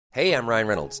Hey, I'm Ryan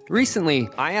Reynolds. Recently,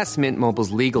 I asked Mint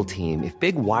Mobile's legal team if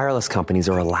big wireless companies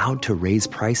are allowed to raise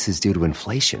prices due to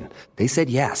inflation. They said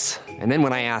yes. And then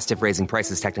when I asked if raising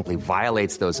prices technically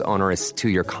violates those onerous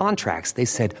two-year contracts, they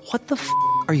said, "What the f***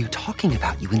 are you talking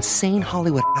about, you insane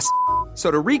Hollywood ass?" So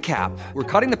to recap, we're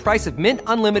cutting the price of Mint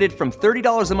Unlimited from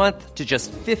 $30 a month to just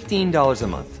 $15 a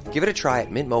month. Give it a try at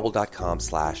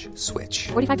mintmobile.com/switch.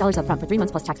 $45 up front for 3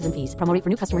 months plus taxes and fees. Promo rate for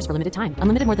new customers for limited time.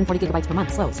 Unlimited more than 40 gigabytes per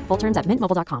month. Slows full terms at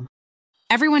mintmobile.com.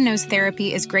 Everyone knows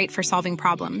therapy is great for solving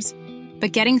problems,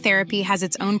 but getting therapy has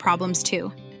its own problems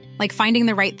too, like finding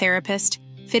the right therapist,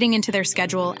 fitting into their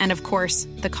schedule, and of course,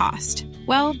 the cost.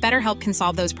 Well, BetterHelp can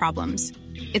solve those problems.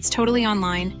 It's totally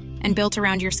online and built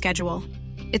around your schedule.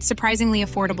 It's surprisingly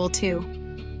affordable too.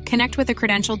 Connect with a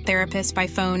credentialed therapist by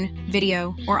phone,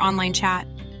 video, or online chat,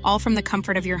 all from the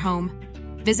comfort of your home.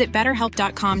 Visit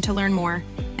BetterHelp.com to learn more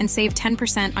and save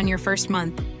 10% on your first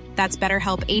month. That's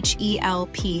BetterHelp,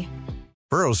 H-E-L-P.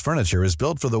 Burrow's furniture is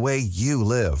built for the way you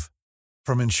live.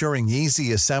 From ensuring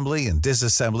easy assembly and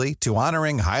disassembly to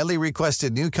honoring highly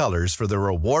requested new colors for their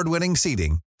award-winning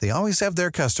seating, they always have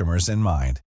their customers in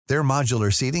mind. Their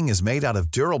modular seating is made out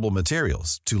of durable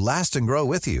materials to last and grow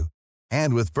with you.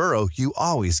 And with Burrow, you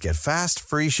always get fast,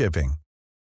 free shipping.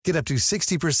 Get up to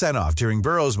 60% off during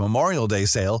Burrow's Memorial Day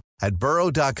sale at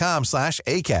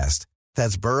burrow.com/ACAST.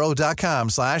 That's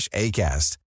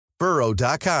burrow.com/ACAST.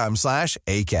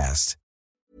 burrow.com/ACAST.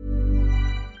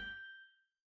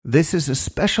 This is a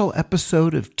special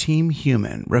episode of Team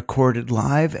Human, recorded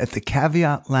live at the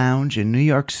Caveat Lounge in New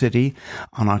York City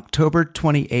on October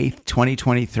 28th,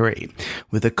 2023,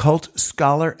 with occult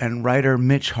scholar and writer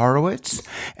Mitch Horowitz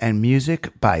and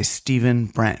music by Stephen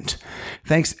Brent.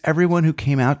 Thanks everyone who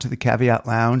came out to the Caveat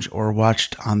Lounge or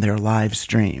watched on their live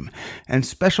stream. And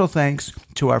special thanks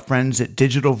to our friends at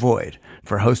Digital Void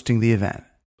for hosting the event.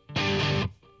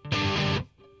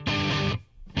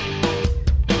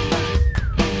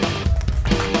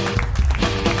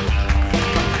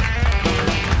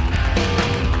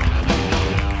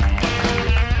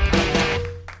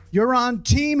 You're on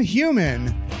Team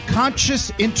Human, conscious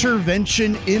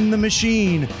intervention in the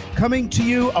machine, coming to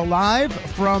you alive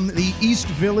from the East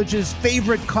Village's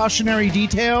favorite cautionary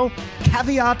detail,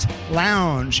 Caveat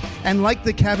Lounge. And like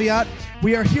the caveat,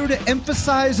 we are here to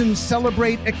emphasize and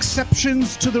celebrate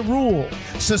exceptions to the rule,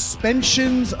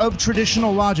 suspensions of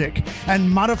traditional logic, and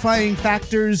modifying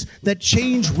factors that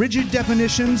change rigid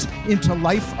definitions into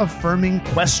life-affirming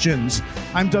questions.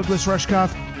 I'm Douglas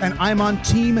Rushkoff, and I'm on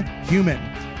Team Human.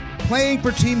 Playing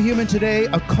for Team Human today,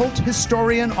 occult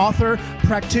historian, author,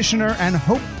 practitioner, and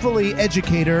hopefully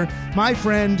educator, my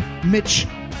friend Mitch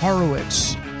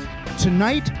Horowitz.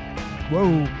 Tonight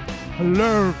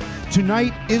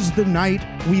is the night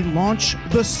we launch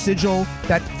the sigil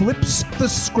that flips the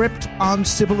script on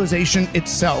civilization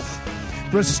itself,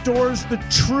 restores the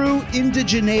true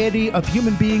indigeneity of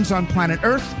human beings on planet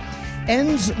Earth,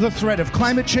 ends the threat of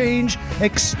climate change,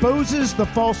 exposes the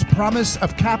false promise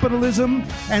of capitalism,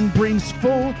 and brings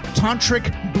full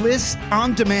tantric bliss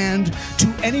on demand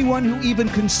to anyone who even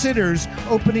considers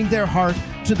opening their heart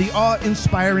to the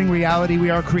awe-inspiring reality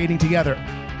we are creating together.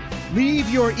 Leave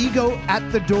your ego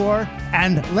at the door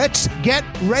and let's get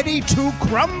ready to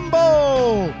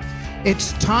crumble!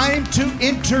 It's time to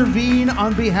intervene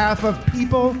on behalf of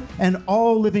people and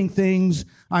all living things.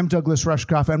 I'm Douglas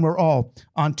Rushkoff, and we're all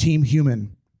on Team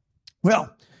Human. Well,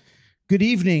 good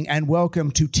evening and welcome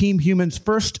to Team Human's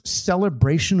first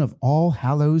celebration of All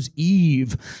Hallows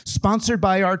Eve, sponsored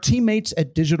by our teammates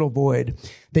at Digital Void.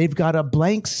 They've got a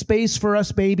blank space for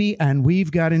us, baby, and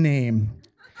we've got a name.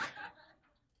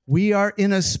 We are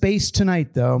in a space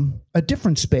tonight, though, a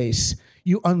different space.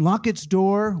 You unlock its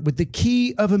door with the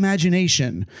key of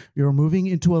imagination. You're moving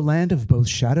into a land of both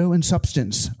shadow and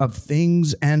substance, of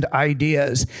things and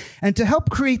ideas. And to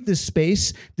help create this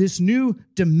space, this new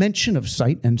dimension of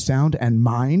sight and sound and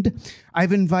mind,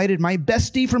 I've invited my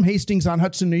bestie from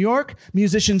Hastings-on-Hudson, New York,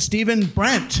 musician Stephen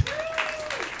Brent.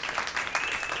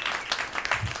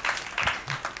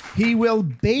 He will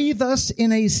bathe us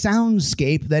in a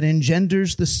soundscape that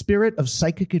engenders the spirit of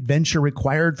psychic adventure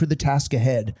required for the task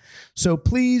ahead. So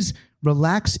please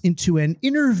relax into an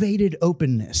innervated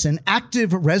openness, an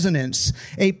active resonance,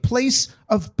 a place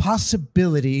of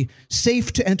possibility,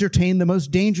 safe to entertain the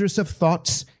most dangerous of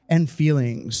thoughts and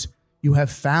feelings. You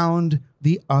have found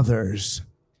the others.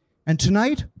 And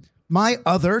tonight, my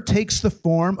other takes the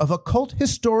form of occult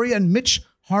historian Mitch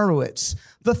Horowitz,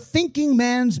 the thinking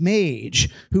man's mage,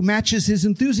 who matches his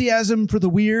enthusiasm for the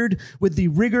weird with the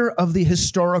rigor of the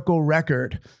historical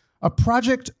record. A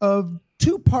project of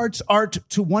 2 parts art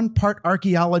to 1 part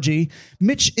archaeology,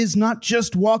 Mitch is not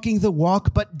just walking the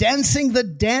walk, but dancing the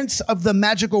dance of the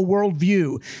magical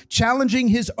worldview, challenging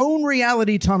his own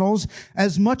reality tunnels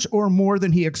as much or more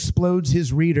than he explodes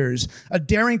his readers, a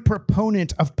daring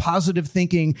proponent of positive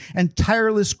thinking and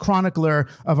tireless chronicler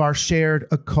of our shared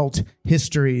occult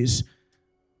histories.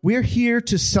 We're here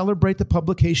to celebrate the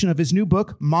publication of his new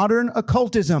book, Modern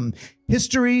Occultism,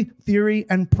 History, Theory,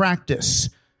 and Practice.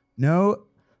 No,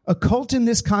 occult in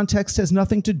this context has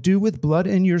nothing to do with blood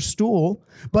in your stool,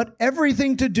 but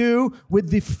everything to do with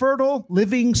the fertile,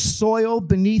 living soil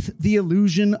beneath the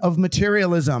illusion of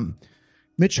materialism.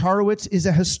 Mitch Horowitz is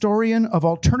a historian of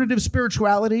alternative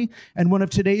spirituality and one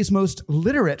of today's most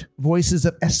literate voices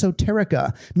of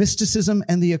esoterica, mysticism,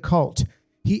 and the occult.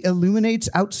 He illuminates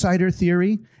outsider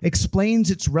theory, explains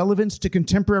its relevance to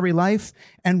contemporary life,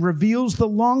 and reveals the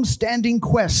long-standing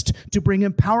quest to bring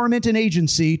empowerment and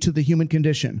agency to the human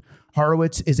condition.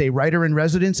 Horowitz is a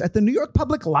writer-in-residence at the New York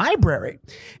Public Library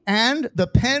and the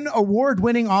PEN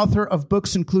Award-winning author of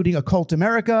books including Occult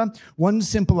America, One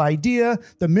Simple Idea,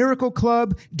 The Miracle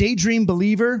Club, Daydream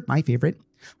Believer, my favorite,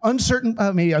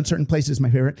 maybe Uncertain Places, my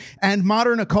favorite, and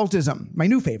Modern Occultism, my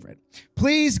new favorite.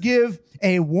 Please give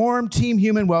a warm Team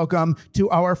Human welcome to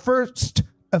our first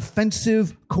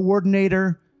offensive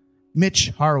coordinator, Mitch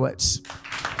Horowitz.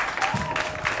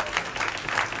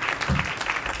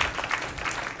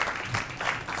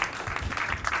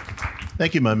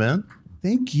 Thank you, my man.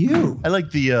 Thank you. I like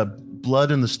the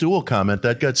blood in the stool comment.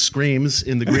 That got screams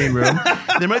in the green room.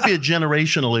 There might be a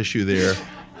generational issue there.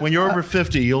 When you're over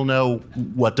 50, you'll know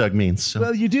what Doug means. So.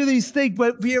 Well, you do these things,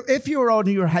 but if you're old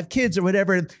and you have kids or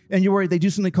whatever, and you're worried, they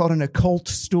do something called an occult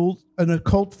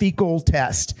fecal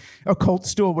test, occult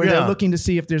stool, where they're looking to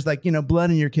see if there's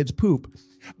blood in your kid's poop.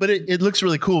 But it looks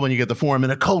really cool when you get the form, an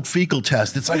occult fecal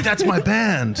test. It's like, that's my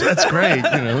band. That's great.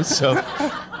 So,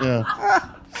 yeah.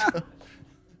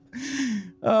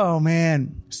 Oh,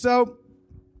 man. So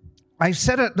I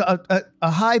set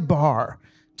a high bar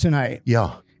tonight.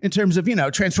 Yeah. In terms of,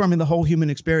 transforming the whole human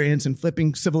experience and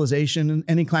flipping civilization and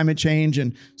ending climate change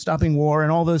and stopping war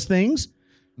and all those things.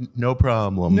 No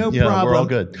problem. No problem. We're all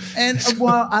good. And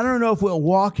well, I don't know if we'll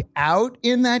walk out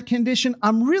in that condition.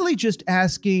 I'm really just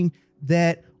asking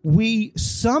that we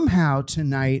somehow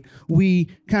tonight, we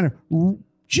kind of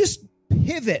just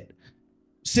pivot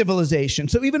civilization.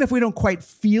 So even if we don't quite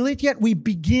feel it yet, we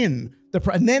begin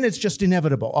and then it's just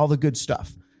inevitable, all the good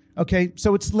stuff. Okay.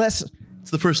 So it's less.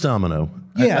 It's the first domino.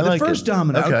 Yeah, I the like first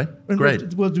domino. Okay,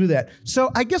 great. We'll do that.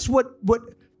 So I guess what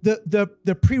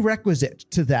the prerequisite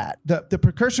to that, the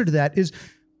precursor to that is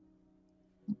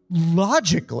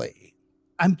logically,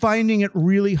 I'm finding it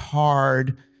really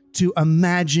hard to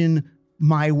imagine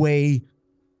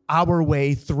our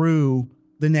way through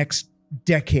the next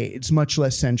decades, much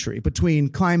less century, between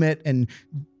climate and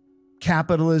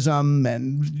capitalism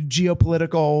and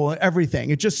geopolitical everything.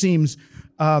 It just seems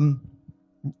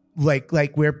like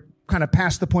we're kind of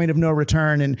past the point of no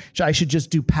return, and I should just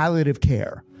do palliative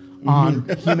care on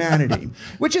humanity,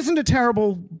 which isn't a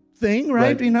terrible thing,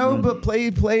 right? But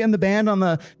play in the band on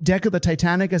the deck of the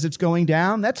Titanic as it's going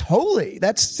down. That's holy.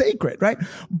 That's sacred, right?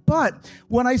 But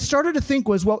what I started to think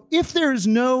was, well, if there's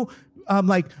no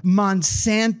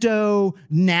Monsanto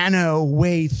nano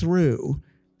way through,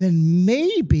 then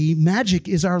maybe magic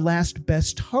is our last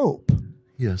best hope.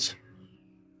 Yes.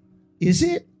 Is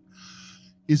it?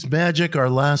 Is magic our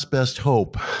last best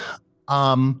hope?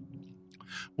 Well,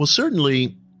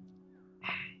 certainly,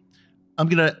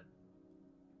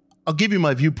 I'll give you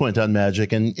my viewpoint on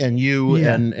magic, and you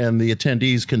and the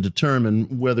attendees can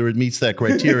determine whether it meets that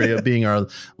criteria of being our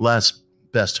last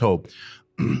best hope.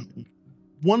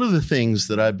 One of the things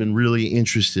that I've been really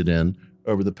interested in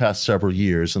over the past several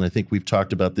years, and I think we've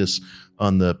talked about this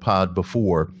on the pod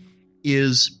before,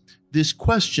 is this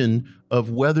question of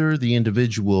whether the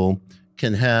individual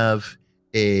can have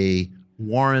a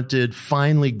warranted,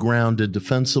 finely grounded,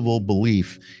 defensible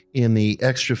belief in the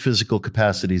extra physical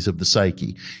capacities of the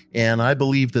psyche. And I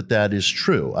believe that is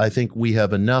true. I think we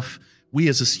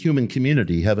as a human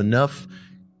community have enough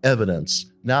evidence,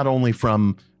 not only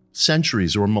from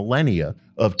centuries or millennia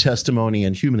of testimony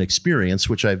and human experience,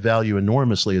 which I value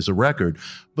enormously as a record,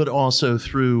 but also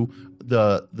through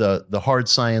the hard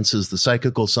sciences, the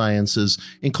psychical sciences,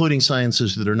 including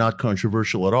sciences that are not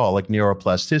controversial at all, like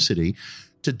neuroplasticity,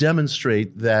 to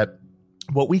demonstrate that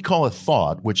what we call a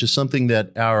thought, which is something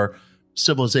that our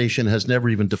civilization has never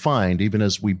even defined, even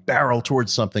as we barrel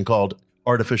towards something called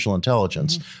artificial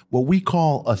intelligence, what we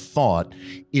call a thought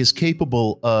is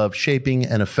capable of shaping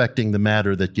and affecting the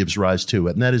matter that gives rise to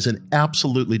it. And that is an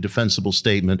absolutely defensible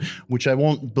statement, which I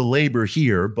won't belabor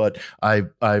here, but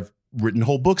I've written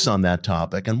whole books on that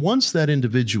topic. And once that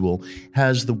individual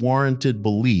has the warranted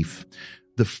belief,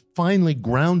 the finely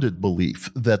grounded belief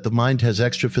that the mind has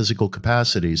extra physical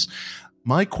capacities,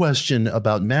 my question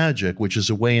about magic, which is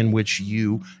a way in which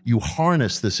you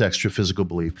harness this extra physical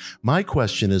belief, my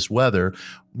question is whether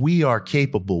we are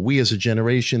capable, we as a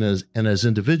generation and as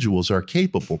individuals are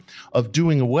capable of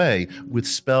doing away with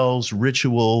spells,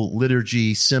 ritual,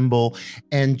 liturgy, symbol,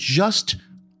 and just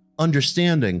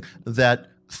understanding that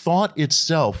thought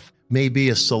itself may be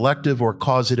a selective or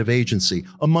causative agency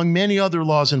among many other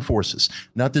laws and forces.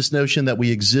 Not this notion that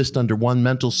we exist under one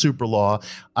mental super law.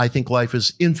 I think life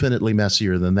is infinitely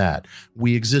messier than that.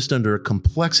 We exist under a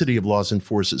complexity of laws and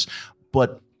forces.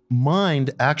 But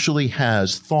mind actually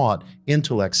has thought,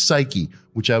 intellect, psyche,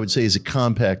 which I would say is a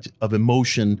compact of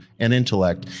emotion and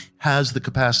intellect, has the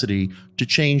capacity to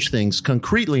change things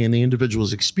concretely in the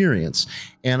individual's experience.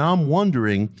 And I'm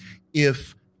wondering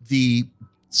if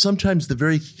sometimes the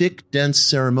very thick, dense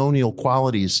ceremonial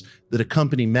qualities that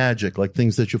accompany magic, like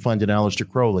things that you'll find in Aleister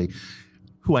Crowley,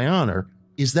 who I honor,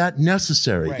 is that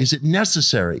necessary? Right. Is it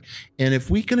necessary? And if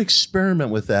we can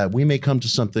experiment with that, we may come to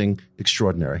something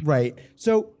extraordinary. Right.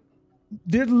 So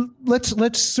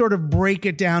let's sort of break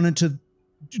it down into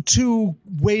two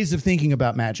ways of thinking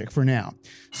about magic for now.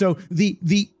 So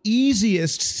the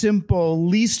easiest, simple,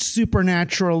 least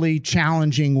supernaturally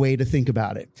challenging way to think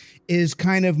about it is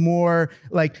kind of more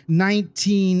like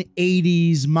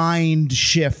 1980s mind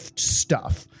shift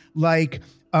stuff, like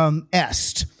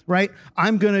est, right?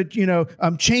 I'm going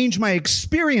to, change my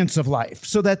experience of life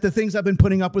so that the things I've been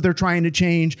putting up with or trying to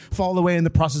change fall away in the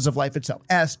process of life itself.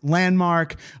 Est,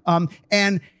 landmark,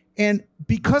 and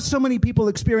because so many people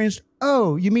experienced,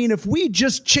 oh, you mean if we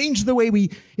just change the way we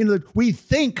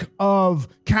think of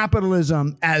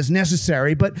capitalism as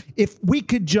necessary, but if we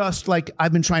could just, like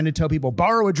I've been trying to tell people,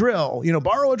 borrow a drill,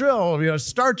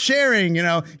 start sharing,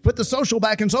 put the social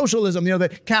back in socialism,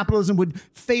 that capitalism would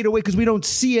fade away because we don't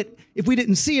see it. If we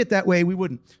didn't see it that way, we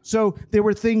wouldn't. So there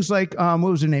were things like, what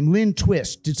was her name? Lynn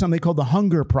Twist did something called the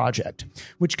Hunger Project,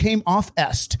 which came off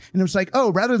est. And it was like,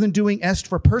 oh, rather than doing est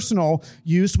for personal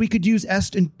use, we could use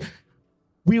est and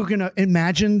we were going to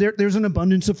imagine there's an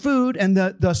abundance of food and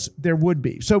thus there would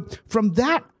be. So from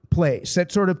that place,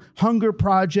 that sort of Hunger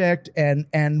Project and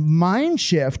mind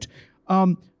shift,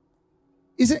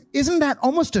 isn't that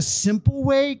almost a simple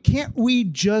way? Can't we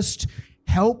just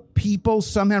help people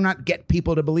somehow, not get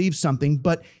people to believe something,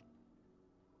 but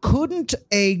couldn't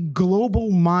a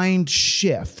global mind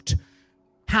shift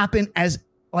happen as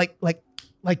like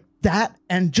that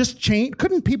and just change?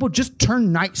 Couldn't people just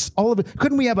turn nice? All of it.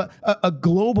 Couldn't we have a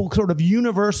global sort of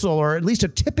universal or at least a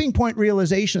tipping point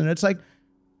realization? And it's like,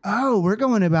 oh, we're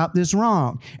going about this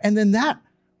wrong. And then that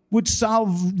would solve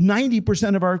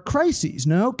 90% of our crises.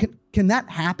 No, can that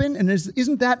happen? And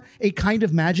isn't that a kind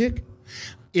of magic?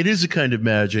 It is a kind of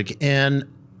magic, and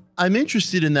I'm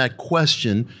interested in that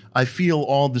question. I feel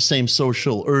all the same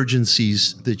social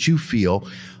urgencies that you feel.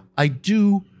 I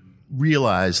do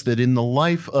realize that in the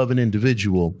life of an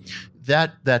individual,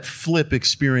 that flip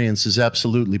experience is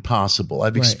absolutely possible.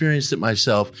 I've experienced it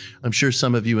myself. I'm sure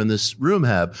some of you in this room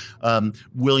have.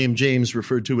 William James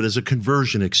referred to it as a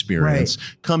conversion experience,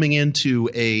 coming into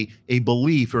a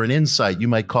belief or an insight. You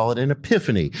might call it an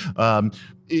epiphany.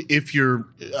 If you're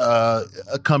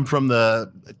come from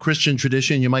the Christian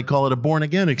tradition, you might call it a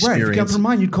born-again experience. Right, if you come from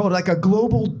mine, you'd call it like a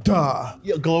global duh.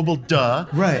 Yeah, global duh.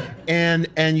 Right. And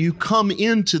you come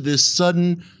into this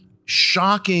sudden,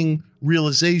 shocking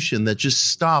realization that just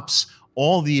stops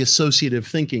all the associative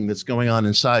thinking that's going on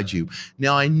inside you.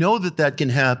 Now, I know that can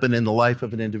happen in the life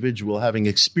of an individual, having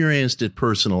experienced it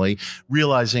personally,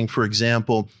 realizing, for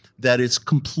example, that it's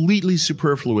completely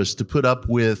superfluous to put up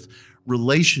with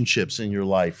relationships in your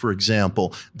life, for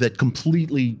example, that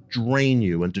completely drain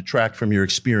you and detract from your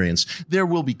experience. There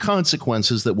will be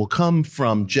consequences that will come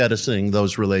from jettisoning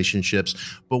those relationships,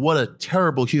 but what a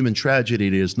terrible human tragedy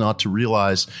it is not to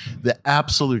realize the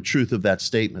absolute truth of that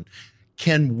statement.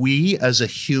 Can we as a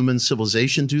human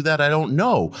civilization do that? I don't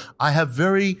know. I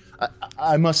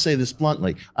must say this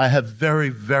bluntly, I have very,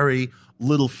 very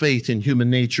little faith in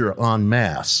human nature en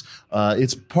masse.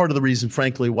 It's part of the reason,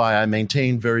 frankly, why I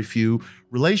maintain very few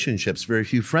relationships, very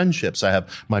few friendships. I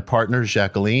have my partner,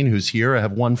 Jacqueline, who's here. I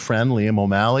have one friend, Liam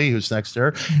O'Malley, who's next to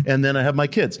her. And then I have my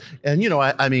kids. And,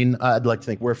 I'd like to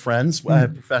think we're friends. I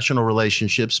have professional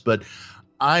relationships, but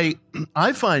I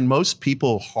find most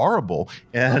people horrible.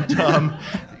 And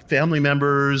family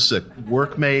members,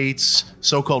 workmates,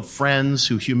 so-called friends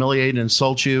who humiliate and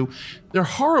insult you, they're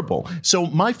horrible. So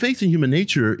my faith in human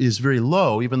nature is very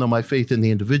low, even though my faith in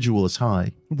the individual is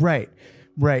high. Right.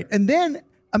 And then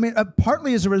I mean,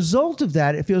 partly as a result of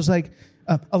that, it feels like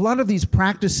a lot of these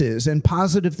practices and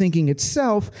positive thinking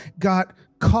itself got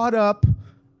caught up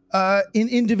in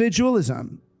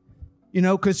individualism,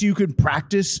 because you could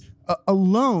practice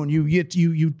alone.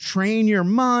 You train your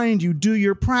mind, you do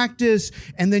your practice,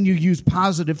 and then you use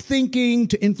positive thinking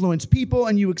to influence people,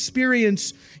 and you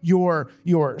experience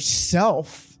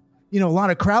yourself. A lot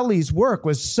of Crowley's work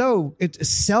was it's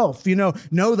self, know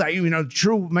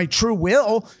that, my true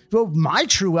will. Well, my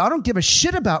true will, I don't give a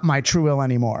shit about my true will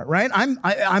anymore. Right.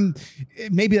 I'm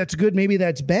maybe that's good. Maybe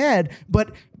that's bad.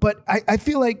 But I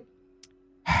feel like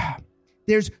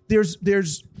there's,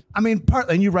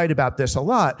 partly, and you write about this a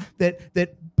lot,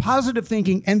 that positive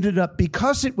thinking ended up,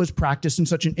 because it was practiced in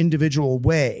such an individual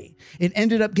way, it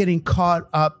ended up getting caught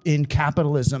up in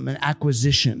capitalism and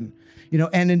acquisition,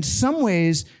 and in some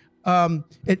ways,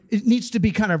 it needs to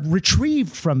be kind of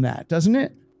retrieved from that, doesn't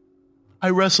it? I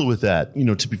wrestle with that,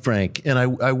 to be frank, and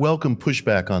I welcome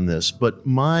pushback on this. But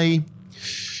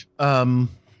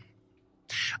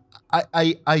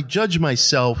I judge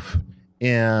myself,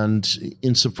 and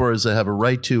insofar as I have a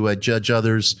right to, I judge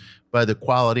others by the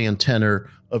quality and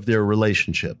tenor of their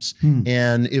relationships.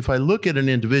 And if I look at an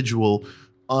individual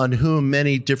on whom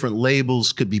many different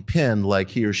labels could be pinned, like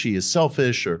he or she is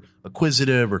selfish or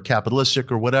acquisitive or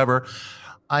capitalistic or whatever,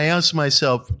 I ask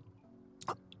myself,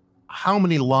 how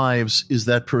many lives is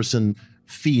that person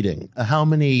feeding? How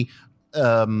many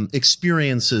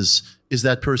experiences is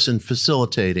that person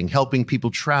facilitating, helping people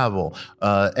travel,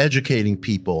 educating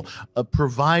people,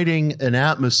 providing an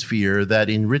atmosphere that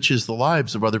enriches the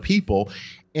lives of other people?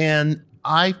 And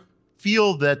I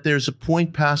feel that there's a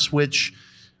point past which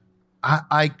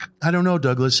I don't know,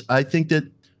 Douglas. I think that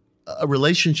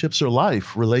relationships are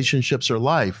life. Relationships are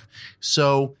life.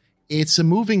 So it's a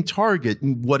moving target,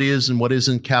 what is and what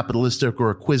isn't capitalistic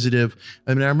or acquisitive.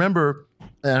 I mean, I remember,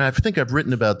 and I think I've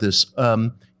written about this,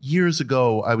 years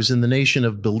ago, I was in the nation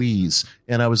of Belize,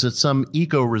 and I was at some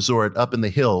eco resort up in the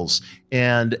hills,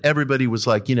 and everybody was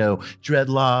like,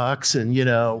 dreadlocks and,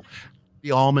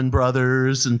 the Allman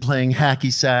Brothers and playing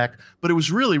hacky sack, but it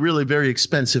was really, really very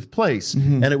expensive place.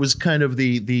 And it was kind of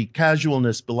the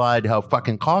casualness belied how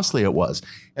fucking costly it was.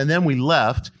 And then we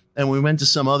left and we went to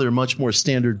some other much more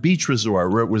standard beach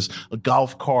resort where it was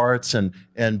golf carts and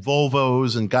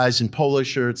Volvos and guys in polo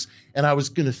shirts. And I was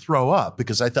going to throw up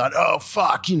because I thought, oh,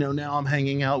 fuck, now I'm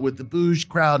hanging out with the bouge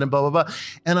crowd and blah, blah, blah.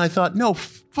 And I thought, no,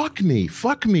 fuck me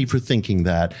for thinking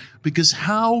that, because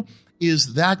how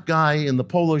is that guy in the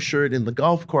polo shirt in the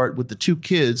golf cart with the two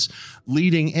kids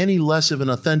leading any less of an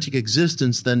authentic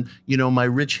existence than, my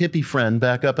rich hippie friend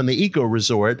back up in the eco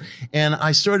resort? And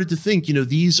I started to think,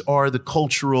 these are the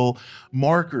cultural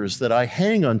markers that I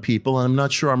hang on people, and I'm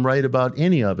not sure I'm right about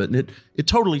any of it. And it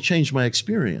totally changed my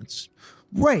experience.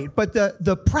 Right. But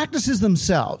the practices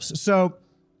themselves. So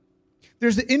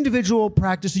there's the individual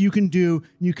practice you can do.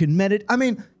 You can meditate. I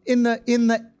mean, in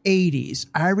the 80s,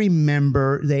 I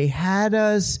remember they had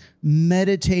us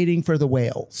meditating for the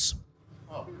whales.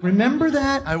 Remember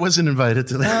that? I wasn't invited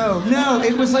to that. No,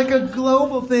 it was like a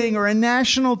global thing or a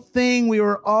national thing. We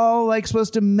were all like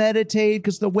supposed to meditate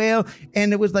because the whale,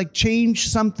 and it was like change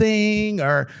something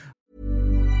or.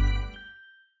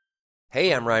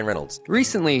 Hey, I'm Ryan Reynolds.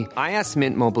 Recently, I asked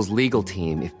Mint Mobile's legal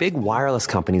team if big wireless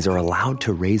companies are allowed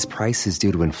to raise prices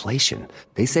due to inflation.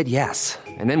 They said yes.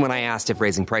 And then when I asked if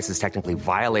raising prices technically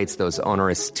violates those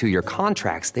onerous 2-year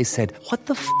contracts, they said, "What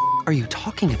the f*** are you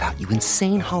talking about, you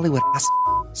insane Hollywood ass?"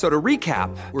 So to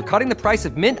recap, we're cutting the price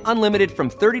of Mint Unlimited from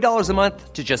 $30 a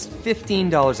month to just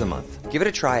 $15 a month. Give it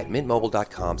a try at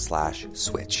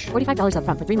mintmobile.com/switch. $45 up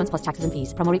front for 3 months plus taxes and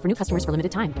fees. Promo rate for new customers for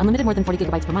limited time. Unlimited more than 40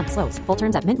 gigabytes per month. Slows full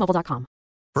terms at mintmobile.com.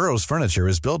 Burrow's furniture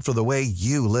is built for the way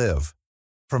you live.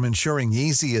 From ensuring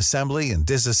easy assembly and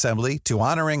disassembly to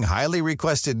honoring highly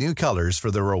requested new colors for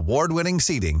their award-winning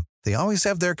seating, they always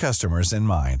have their customers in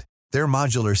mind. Their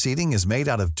modular seating is made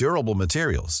out of durable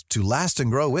materials to last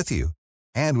and grow with you.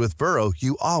 And with Burrow,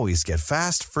 you always get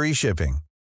fast, free shipping.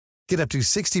 Get up to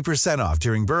 60% off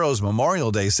during Burrow's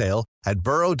Memorial Day sale at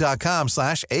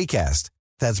burrow.com/ACAST.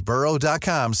 That's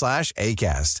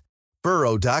burrow.com/ACAST.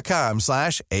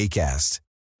 burrow.com/ACAST.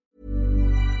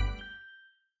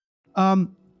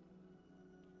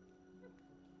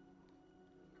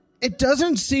 It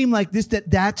doesn't seem like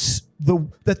that's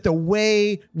the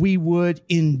way we would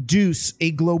induce a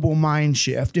global mind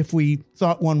shift, if we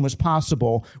thought one was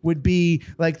possible, would be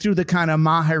like through the kind of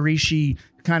Maharishi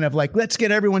kind of like, let's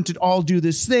get everyone to all do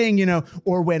this thing,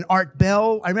 or when Art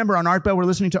Bell, I remember on Art Bell, we're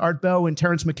listening to Art Bell when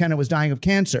Terrence McKenna was dying of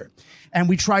cancer, and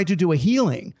we tried to do a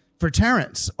healing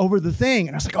Terrence over the thing.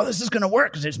 And I was like, oh, this is going to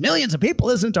work because there's millions of people,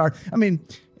 isn't there? I mean,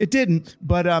 it didn't,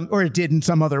 but, or it did in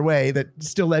some other way that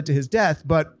still led to his death.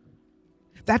 But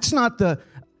that's not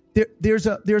there's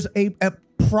a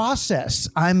process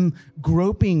I'm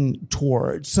groping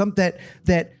towards, something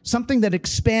that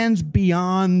expands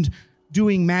beyond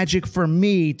doing magic for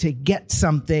me to get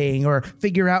something or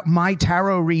figure out my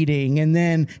tarot reading and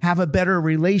then have a better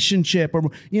relationship.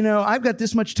 Or, I've got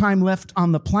this much time left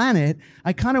on the planet.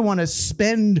 I kind of want to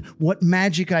spend what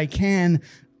magic I can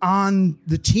on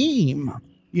the team,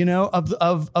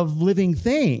 of living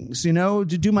things, to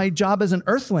do my job as an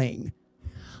earthling.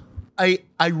 I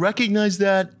recognize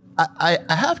that. I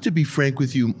have to be frank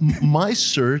with you. My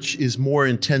search is more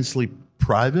intensely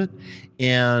private,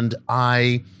 and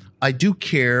I do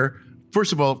care.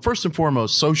 First and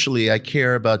foremost, socially, I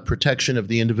care about protection of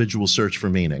the individual search for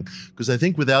meaning, because I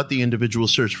think without the individual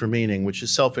search for meaning, which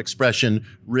is self-expression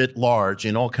writ large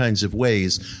in all kinds of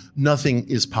ways, nothing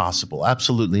is possible.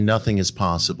 Absolutely nothing is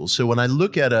possible. So when I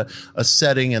look at a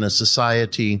setting and a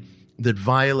society that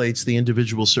violates the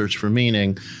individual search for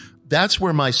meaning, that's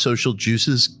where my social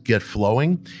juices get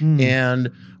flowing.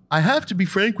 And I have to be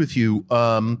frank with you.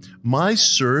 My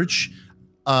search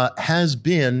has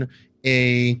been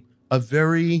a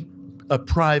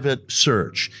private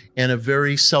search and a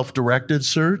very self-directed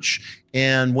search.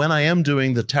 And when I am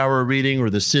doing the tarot reading or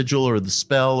the sigil or the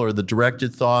spell or the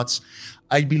directed thoughts,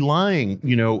 I'd be lying,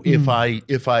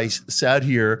 if I sat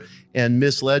here and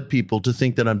misled people to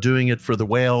think that I'm doing it for the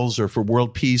whales or for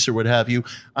world peace or what have you.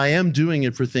 I am doing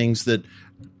it for things that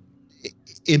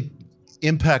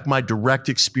impact my direct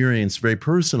experience very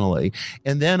personally.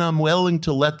 And then I'm willing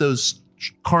to let those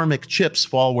karmic chips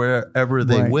fall wherever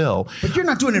they will. But you're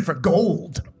not doing it for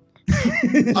gold.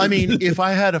 I mean, if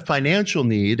I had a financial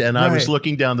need and I was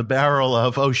looking down the barrel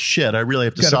of, oh shit, I really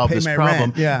have to solve this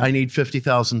problem. I need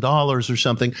 $50,000 or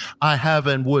something. I have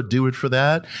and would do it for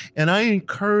that. And I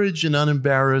encourage an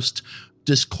unembarrassed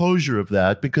disclosure of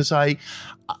that, because I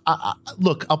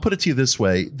look, I'll put it to you this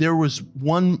way. There was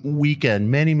one weekend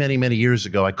many, many, many years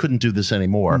ago, I couldn't do this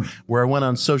anymore, where I went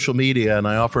on social media and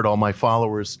I offered all my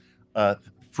followers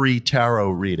free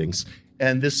tarot readings.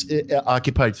 And this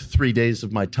occupied 3 days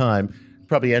of my time,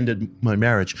 probably ended my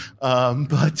marriage. And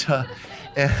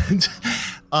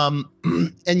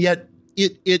yet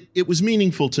it was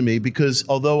meaningful to me, because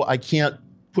although I can't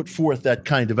put forth that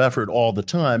kind of effort all the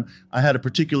time, I had a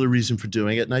particular reason for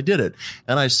doing it, and I did it.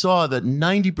 And I saw that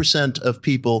 90% of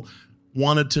people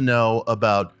wanted to know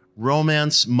about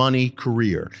romance, money,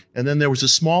 career. And then there was a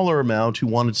smaller amount who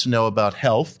wanted to know about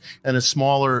health, and a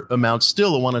smaller amount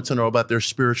still who wanted to know about their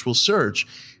spiritual search.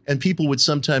 And people would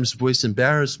sometimes voice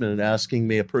embarrassment in asking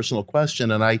me a personal question.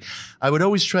 And I would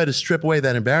always try to strip away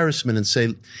that embarrassment and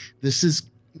say, this is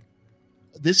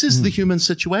the human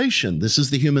situation. This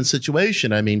is the human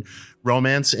situation. I mean,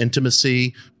 romance,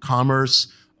 intimacy,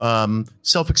 commerce,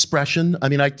 self-expression. I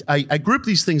mean, I group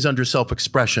these things under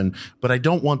self-expression, but I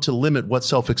don't want to limit what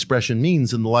self-expression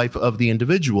means in the life of the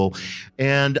individual.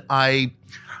 And I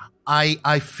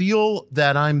feel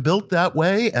that I'm built that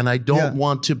way, and I don't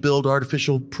want to build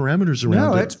artificial parameters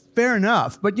around it. No, it's fair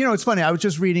enough. But, it's funny. I was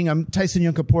just reading Tyson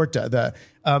Yunkaporta, the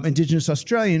Indigenous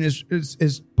Australian,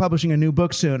 is publishing a new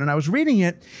book soon. And I was reading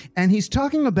it, and he's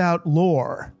talking about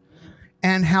lore,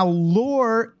 and how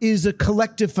lore is a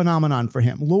collective phenomenon for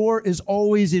him. Lore is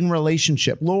always in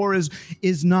relationship. Lore is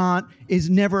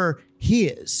never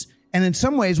his. And in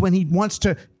some ways, when he wants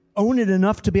to own it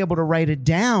enough to be able to write it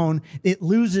down, it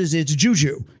loses its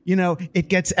juju. It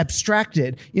gets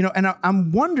abstracted. And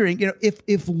I'm wondering,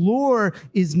 if lore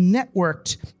is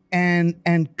networked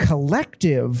and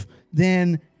collective,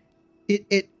 then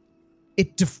it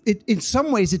in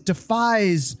some ways it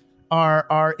defies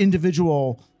our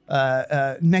individual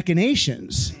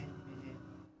machinations.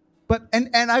 But and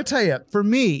I'll tell you, for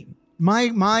me,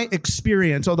 my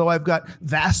experience, although I've got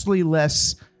vastly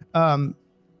less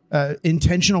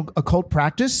intentional occult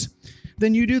practice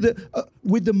than you do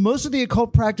with the most of the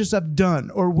occult practice I've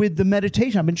done, or with the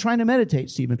meditation. I've been trying to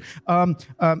meditate, Stephen.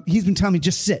 He's been telling me,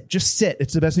 just sit.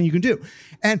 It's the best thing you can do.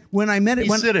 And when I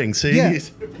sitting, see? Yeah,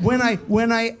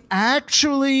 when I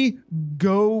actually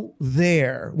go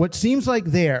there, what seems like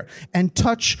there, and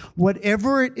touch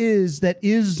whatever it is that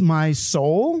is my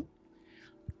soul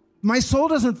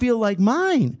doesn't feel like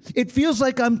mine. It feels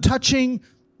like I'm touching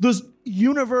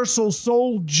universal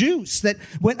soul juice that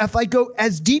if I go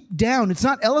as deep down, it's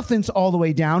not elephants all the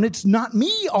way down. It's not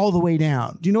me all the way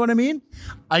down. Do you know what I mean?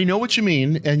 I know what you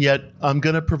mean, and yet I'm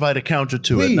going to provide a counter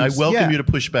to it. And I welcome you to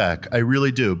push back. I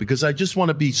really do, because I just want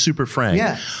to be super frank.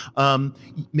 Yeah.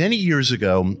 Many years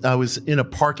ago, I was in a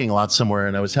parking lot somewhere,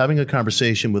 and I was having a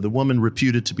conversation with a woman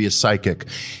reputed to be a psychic.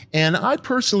 And I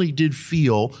personally did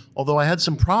feel, although I had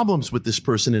some problems with this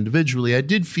person individually, I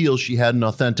did feel she had an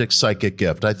authentic psychic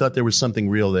gift. I thought there was something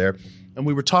real there. And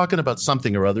we were talking about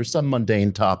something or other, some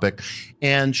mundane topic.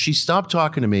 And she stopped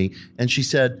talking to me, and she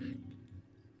said,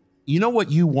 you know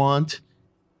what you want?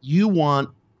 You want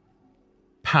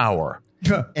power.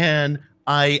 And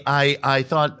I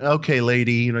thought, okay,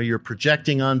 lady, you're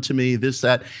projecting onto me, this,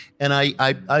 that. And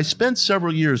I spent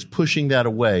several years pushing that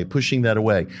away.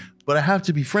 But I have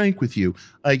to be frank with you.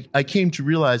 I came to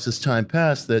realize as time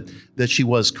passed that she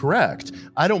was correct.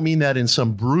 I don't mean that in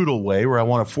some brutal way where I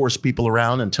want to force people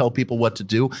around and tell people what to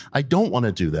do. I don't want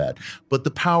to do that. But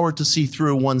the power to see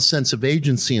through one's sense of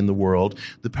agency in the world,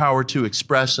 the power to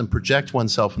express and project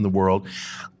oneself in the world,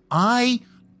 I'm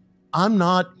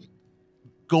not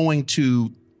going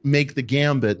to make the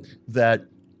gambit that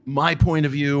my point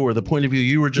of view or the point of view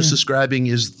you were just describing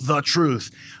is the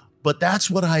truth. But that's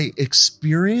what I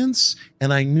experience,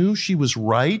 and I knew she was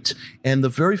right. And the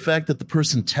very fact that the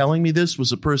person telling me this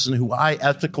was a person who I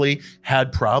ethically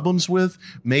had problems with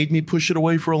made me push it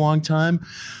away for a long time.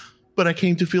 But I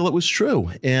came to feel it was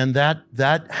true, and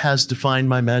that has defined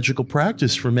my magical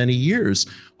practice for many years.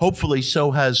 Hopefully, so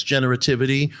has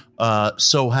generativity,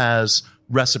 so has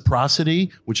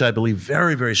reciprocity, which I believe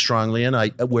very, very strongly in.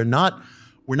 We're not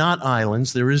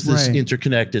islands. There is this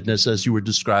interconnectedness, as you were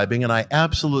describing, and I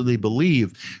absolutely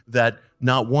believe that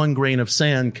not one grain of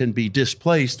sand can be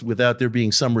displaced without there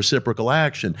being some reciprocal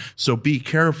action. So be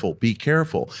careful, be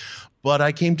careful. But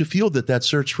I came to feel that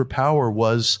search for power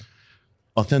was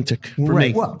authentic for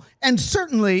me. Well, and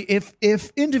certainly if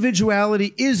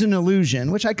individuality is an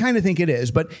illusion, which I kind of think it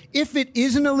is, but if it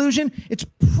is an illusion, it's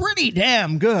pretty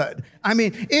damn good. I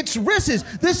mean, this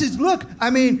is, look, I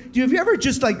mean, have you ever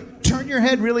just turn your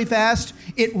head really fast?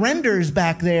 It renders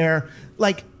back there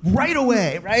right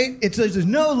away, right? There's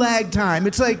no lag time.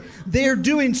 It's like they're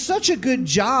doing such a good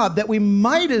job that we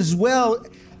might as well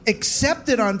accept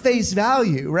it on face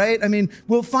value, right? I mean,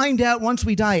 we'll find out once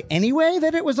we die anyway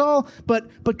that it was all, but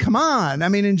come on. I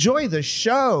mean, enjoy the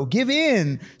show, give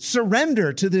in,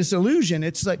 surrender to this illusion.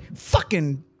 It's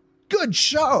fucking good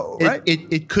show, right?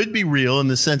 It could be real in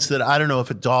the sense that I don't know if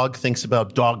a dog thinks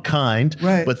about dog kind,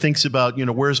 but thinks about,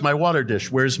 where's my water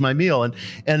dish? Where's my meal? And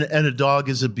a dog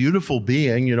is a beautiful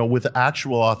being, with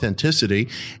actual authenticity.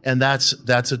 And that's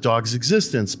a dog's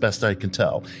existence, best I can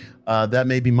tell. That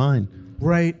may be mine.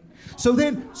 Right. So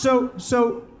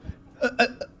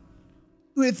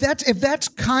if that's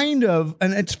kind of,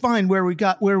 and it's fine where we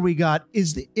got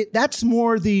that's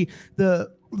more the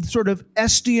sort of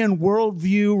Estian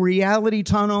worldview reality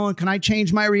tunnel. And can I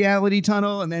change my reality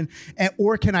tunnel? And then,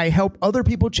 or can I help other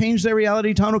people change their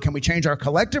reality tunnel? Can we change our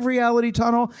collective reality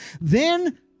tunnel?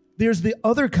 Then there's the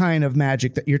other kind of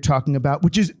magic that you're talking about,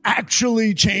 which is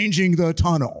actually changing the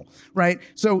tunnel, right?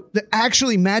 So the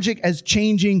actually magic as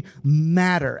changing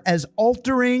matter, as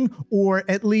altering or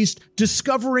at least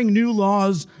discovering new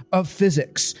laws of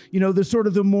physics. The sort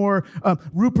of the more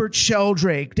Rupert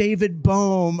Sheldrake, David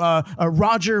Bohm,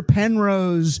 Roger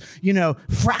Penrose,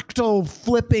 fractal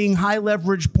flipping high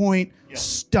leverage point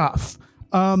stuff.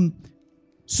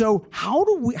 So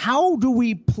how do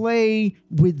we play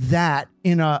with that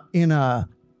in a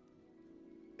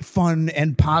fun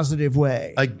and positive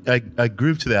way? I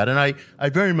groove to that, and I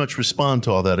very much respond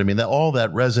to all that. I mean, all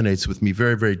that resonates with me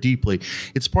very, very deeply.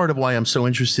 It's part of why I'm so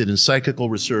interested in psychical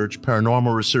research,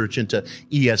 paranormal research into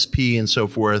ESP and so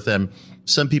forth. And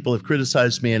some people have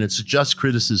criticized me, and it's just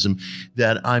criticism,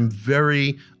 that I'm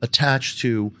very attached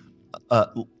to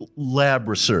lab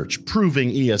research,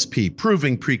 proving ESP,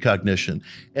 proving precognition.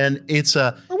 And it's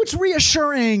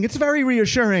reassuring. It's very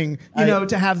reassuring,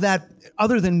 to have that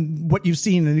other than what you've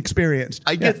seen and experienced.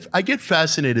 I get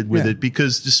fascinated with it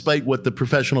because despite what the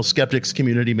professional skeptics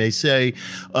community may say,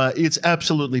 it's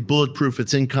absolutely bulletproof.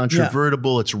 It's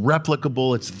incontrovertible. It's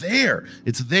replicable.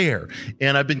 It's there.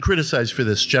 And I've been criticized for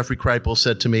this. Jeffrey Kripal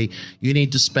said to me, you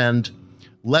need to spend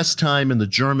less time in the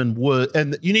German wood,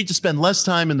 and you need to spend less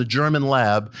time in the German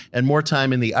lab and more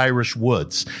time in the Irish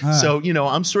woods. So,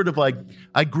 I'm sort of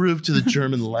I groove to the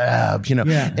German lab,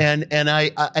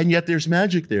 and yet there's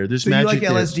magic there. There's magic. You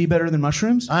like LSD better than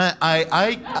mushrooms?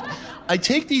 I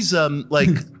take these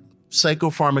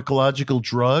psychopharmacological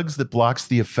drugs that blocks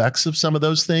the effects of some of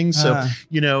those things. So,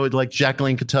 like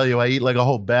Jacqueline could tell you, I eat like a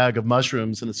whole bag of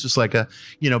mushrooms and it's just like a,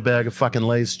 bag of fucking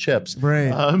Lay's chips.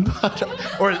 Right.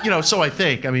 So I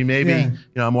think, I mean, maybe,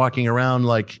 I'm walking around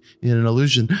like in an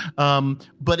illusion.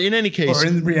 But in any case. Or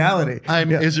in reality.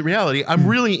 Is it reality? I'm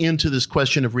really into this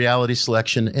question of reality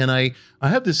selection. And I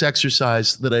have this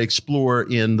exercise that I explore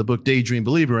in the book Daydream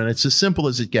Believer, and it's as simple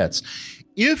as it gets.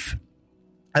 If,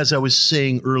 as I was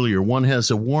saying earlier, one has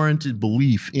a warranted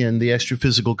belief in the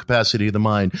extra-physical capacity of the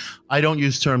mind. I don't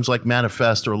use terms like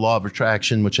manifest or law of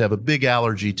attraction, which I have a big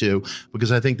allergy to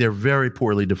because I think they're very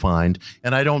poorly defined,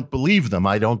 and I don't believe them.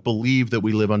 I don't believe that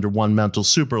we live under one mental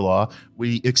super law.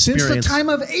 We experience... Since the time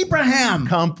of Abraham.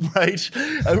 Right.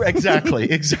 Exactly.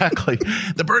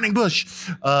 The burning bush.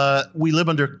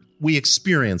 We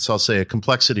experience, I'll say, a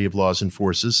complexity of laws and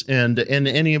forces, and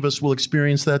any of us will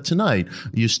experience that tonight.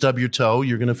 You stub your toe,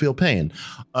 you're going to feel pain.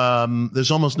 There's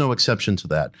almost no exception to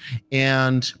that.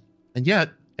 And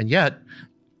yet,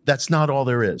 that's not all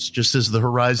there is, just as the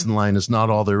horizon line is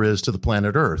not all there is to the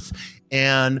planet Earth.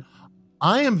 And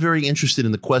I am very interested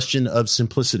in the question of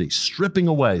simplicity, stripping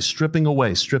away. So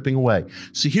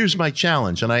here's my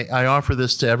challenge, and I offer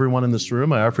this to everyone in this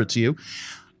room. I offer it to you.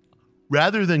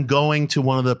 Rather than going to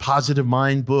one of the positive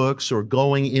mind books or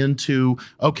going into,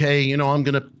 I'm going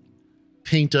to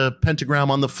paint a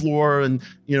pentagram on the floor and,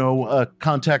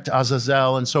 contact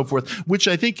Azazel and so forth, which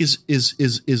I think is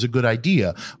a good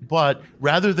idea. But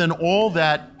rather than all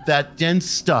that dense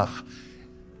stuff,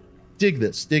 dig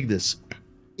this.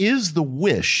 Is the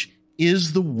wish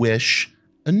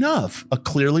enough? A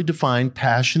clearly defined,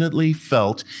 passionately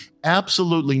felt,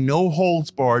 absolutely no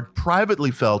holds barred, privately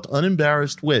felt,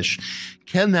 unembarrassed wish.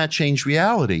 Can that change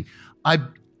reality?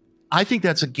 I think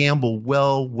that's a gamble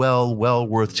well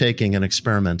worth taking and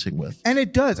experimenting with. And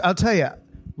it does. I'll tell you.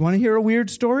 Want to hear a weird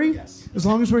story? Yes. As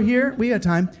long as we're here, we got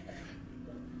time.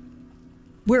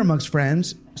 We're amongst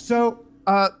friends. So,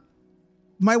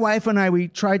 my wife and I, we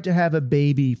tried to have a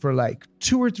baby for like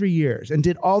 2 or 3 years and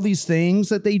did all these things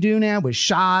that they do now with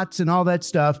shots and all that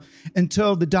stuff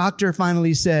until the doctor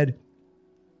finally said,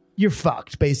 you're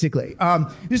fucked, basically.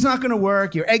 It's not going to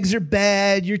work. Your eggs are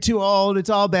bad. You're too old. It's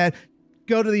all bad.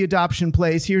 Go to the adoption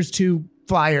place. Here's 2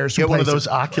 flyers. Get one of those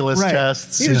Oculus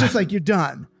tests. He was just like, you're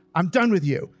done. I'm done with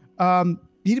you.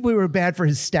 We were bad for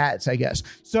his stats, I guess.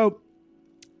 So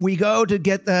we go to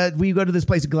this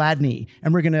place, Gladney,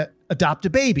 and we're going to adopt a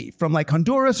baby from like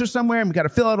Honduras or somewhere. And we got to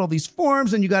fill out all these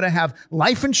forms and you got to have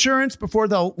life insurance before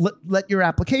they'll let your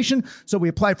application. So we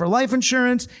apply for life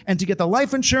insurance, and to get the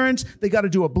life insurance, they got to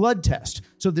do a blood test.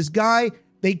 So this guy,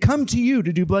 they come to you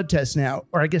to do blood tests now,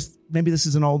 or I guess maybe this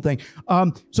is an old thing.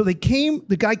 So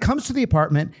the guy comes to the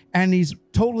apartment and he's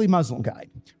totally Muslim guy,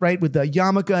 right? With the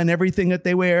yarmulke and everything that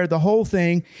they wear, the whole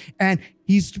thing. And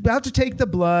he's about to take the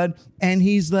blood and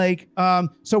he's like,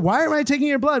 so why am I taking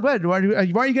your blood? Why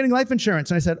are you getting life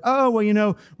insurance? And I said,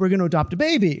 we're going to adopt a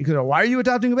baby. He goes, why are you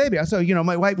adopting a baby? I said,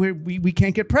 my wife, we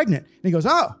can't get pregnant. And he goes,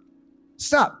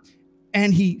 stop.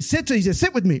 And he said,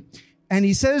 sit with me. And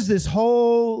he says this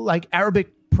whole like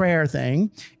Arabic prayer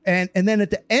thing. And then at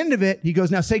the end of it, he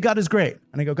goes, now say God is great.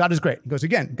 And I go, God is great. He goes,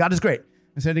 again, God is great.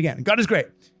 I said it again, God is great.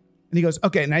 And he goes,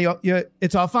 okay, now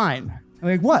it's all fine. I'm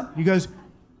like, what? He goes,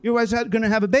 your wife's going to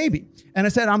have a baby. And I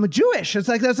said, I'm a Jewish. It's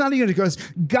like, that's not even. He goes,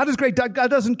 God is great. God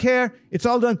doesn't care. It's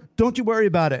all done. Don't you worry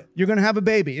about it. You're going to have a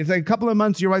baby. It's like a couple of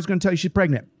months, your wife's going to tell you she's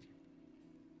pregnant.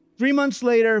 3 months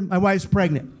later, my wife's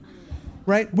pregnant.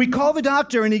 Right? We call the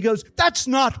doctor and he goes, that's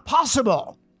not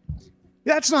possible.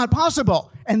 That's not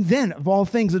possible. And then, of all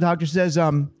things, the doctor says,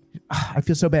 I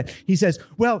feel so bad. He says,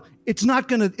 well, it's not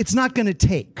gonna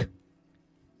take. Can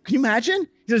you imagine?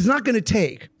 He says, it's not gonna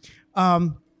take.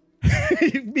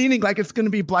 Meaning like it's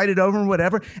gonna be blighted over and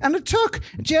whatever. And it took.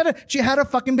 She had a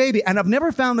fucking baby. And I've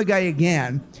never found the guy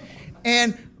again.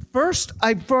 And first,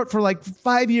 I thought for like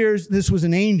 5 years, this was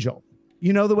an angel.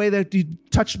 You know the way that you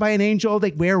touched by an angel, they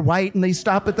wear white and they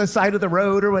stop at the side of the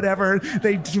road or whatever.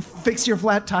 They fix your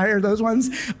flat tire, those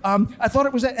ones. I thought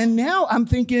it was that. And now I'm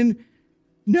thinking,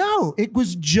 no, it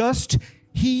was just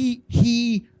he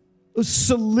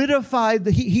solidified,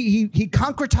 he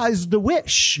concretized the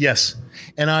wish. Yes.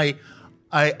 And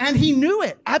and he knew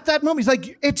it at that moment. He's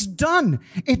like, it's done.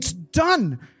 It's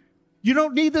done. You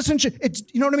don't need this insurance.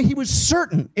 You know what I mean? He was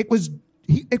certain it was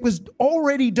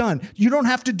already done. You don't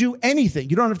have to do anything.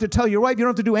 You don't have to tell your wife. You don't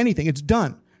have to do anything. It's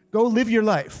done. Go live your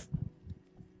life.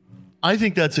 I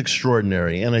think that's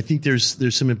extraordinary, and I think there's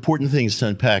some important things to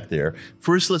unpack there.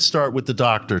 First, let's start with the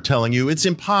doctor telling you it's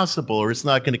impossible or it's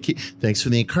not going to keep. Thanks for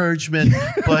the encouragement,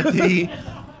 but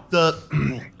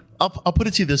I'll put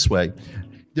it to you this way.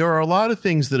 there are a lot of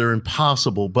things that are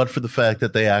impossible, but for the fact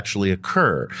that they actually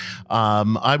occur.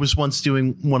 I was once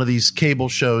doing one of these cable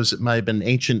shows. It might have been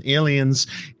Ancient Aliens,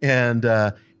 and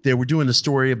they were doing a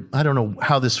story. I don't know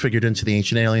how this figured into the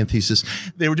ancient alien thesis.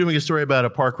 They were doing a story about a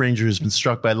park ranger who's been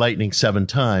struck by lightning 7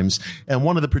 times. And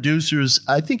one of the producers,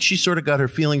 I think she sort of got her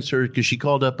feelings hurt because she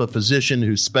called up a physician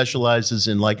who specializes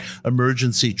in like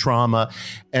emergency trauma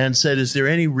and said, is there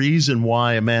any reason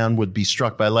why a man would be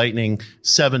struck by lightning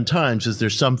 7 times? Is there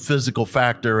some physical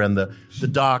factor? And the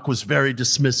doc was very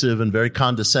dismissive and very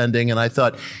condescending. And I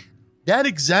thought, that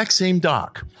exact same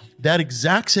doc,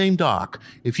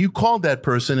 if you called that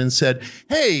person and said,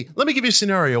 hey, let me give you a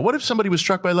scenario. What if somebody was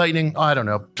struck by lightning, I don't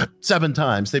know, 7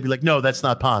 times? They'd be like, no, that's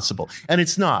not possible. And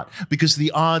it's not, because the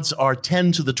odds are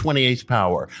 10 to the 28th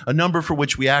power, a number for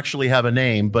which we actually have a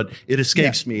name, but it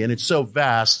escapes me. And it's so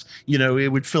vast,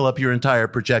 it would fill up your entire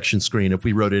projection screen if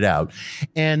we wrote it out.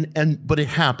 But it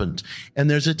happened. And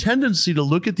there's a tendency to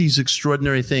look at these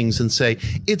extraordinary things and say,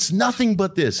 it's nothing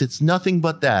but this, it's nothing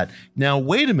but that. Now,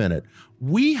 wait a minute.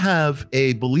 We have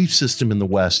a belief system in the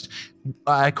West.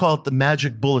 I call it the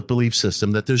magic bullet belief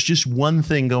system, that there's just one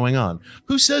thing going on.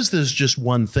 Who says there's just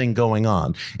one thing going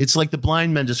on? It's like the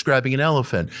blind man describing an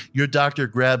elephant. Your doctor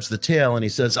grabs the tail and he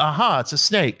says, aha, it's a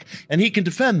snake. And he can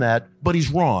defend that, but he's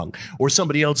wrong. Or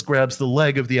somebody else grabs the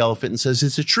leg of the elephant and says,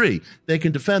 it's a tree. They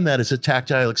can defend that as a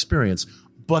tactile experience,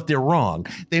 but they're wrong.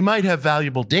 They might have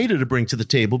valuable data to bring to the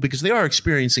table because they are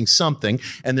experiencing something,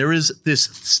 and there is this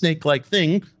snake-like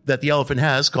thing that the elephant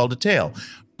has called a tail.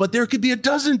 But there could be a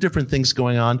dozen different things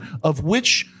going on, of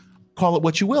which, call it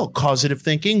what you will, causative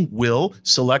thinking, will,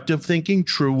 selective thinking,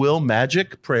 true will,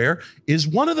 magic, prayer is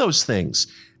one of those things.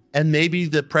 And maybe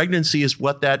the pregnancy is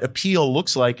what that appeal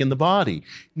looks like in the body.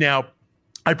 Now,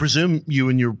 I presume you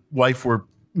and your wife were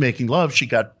making love, she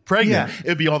got pregnant. Yeah.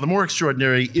 It'd be all the more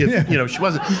extraordinary if she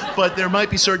wasn't. But there might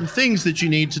be certain things that you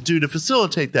need to do to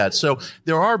facilitate that. So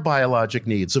there are biologic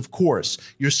needs, of course.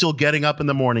 You're still getting up in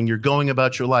the morning, you're going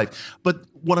about your life. But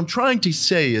what I'm trying to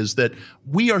say is that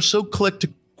we are so quick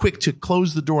to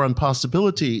close the door on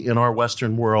possibility in our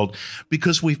Western world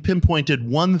because we've pinpointed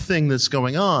one thing that's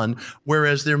going on,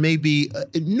 whereas there may be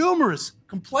numerous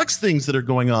complex things that are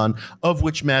going on, of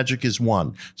which magic is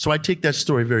one. So I take that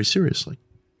story very seriously.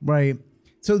 Right.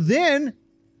 So then,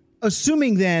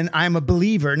 assuming then I'm a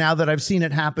believer, now that I've seen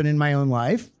it happen in my own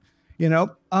life,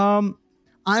 I'm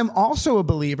also a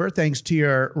believer, thanks to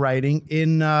your writing,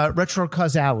 in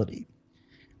retrocausality,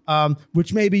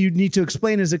 which maybe you'd need to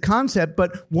explain as a concept.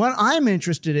 But what I'm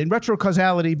interested in,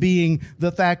 retrocausality being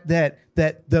the fact that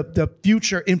the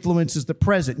future influences the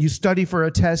present. You study for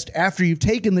a test. After you've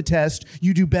taken the test,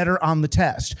 you do better on the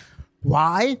test.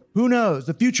 Why? Who knows?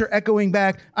 The future echoing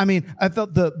back. I mean, I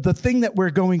felt the thing that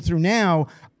we're going through now,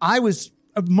 I was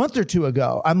a month or two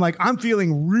ago, I'm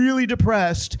feeling really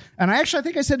depressed. And I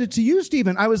think I said it to you,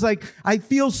 Stephen. I was like, I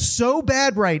feel so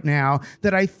bad right now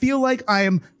that I feel like I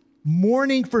am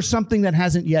mourning for something that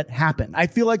hasn't yet happened. I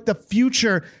feel like the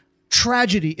future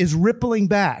tragedy is rippling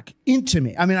back into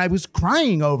me. I mean, I was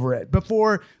crying over it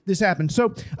before this happened.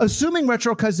 So assuming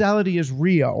retrocausality is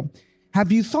real,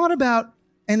 have you thought about,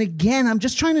 and again, I'm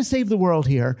just trying to save the world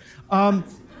here. How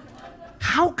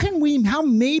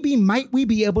might we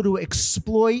be able to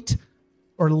exploit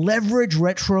or leverage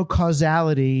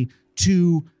retrocausality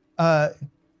to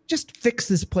just fix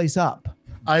this place up?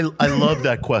 I love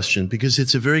that question because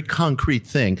it's a very concrete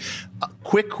thing.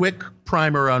 Quick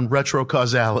primer on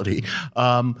retrocausality.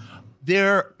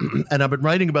 And I've been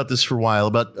writing about this for a while,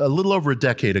 about a little over a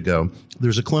decade ago,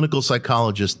 there's a clinical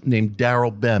psychologist named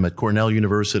Darrell Bem at Cornell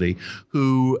University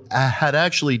who had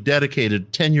actually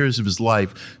dedicated 10 years of his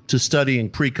life to studying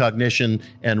precognition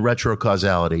and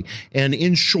retrocausality. And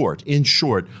in short,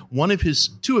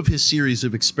 two of his series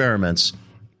of experiments,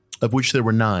 of which there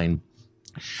were 9,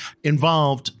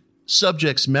 involved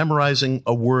subjects memorizing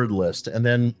a word list and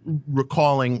then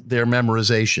recalling their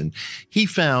memorization. He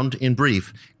found, in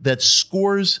brief, that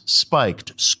scores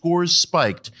spiked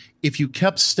if you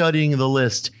kept studying the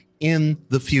list in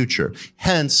the future.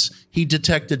 Hence, he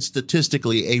detected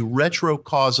statistically a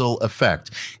retrocausal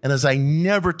effect. And as I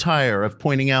never tire of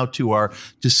pointing out to our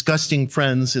disgusting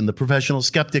friends in the professional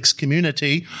skeptics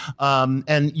community,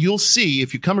 and you'll see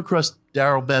if you come across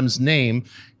Darrell Bem's name,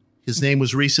 his name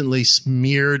was recently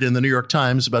smeared in the New York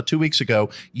Times about 2 weeks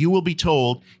ago, you will be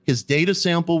told his data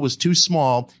sample was too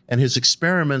small and his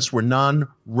experiments were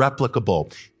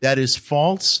non-replicable. That is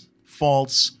false.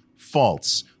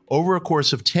 Over a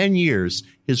course of 10 years,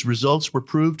 his results were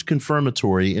proved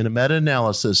confirmatory in a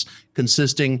meta-analysis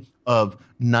consisting of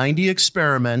 90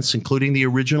 experiments, including the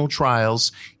original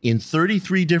trials, in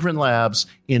 33 different labs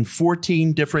in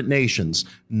 14 different nations.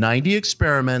 90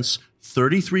 experiments,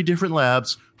 33 different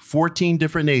labs, 14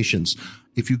 different nations.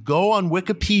 If you go on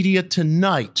Wikipedia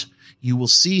tonight, you will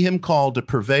see him called a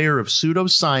purveyor of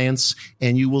pseudoscience,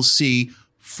 and you will see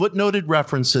footnoted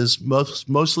references,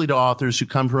 mostly to authors who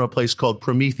come from a place called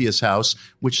Prometheus House,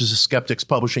 which is a skeptics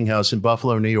publishing house in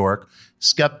Buffalo, New York.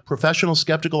 Professional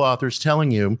skeptical authors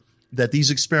telling you that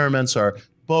these experiments are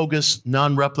bogus,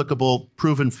 non-replicable,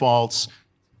 proven false.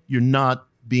 You're not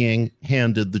being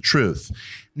handed the truth.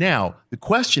 Now, the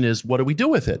question is, what do we do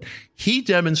with it? He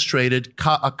demonstrated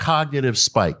a cognitive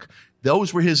spike.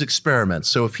 Those were his experiments.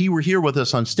 So if he were here with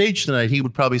us on stage tonight, he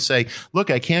would probably say,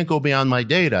 look, I can't go beyond my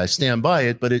data. I stand by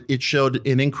it, but it showed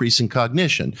an increase in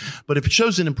cognition. But if it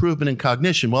shows an improvement in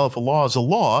cognition, well, if a law is a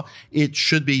law, it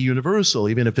should be universal,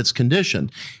 even if it's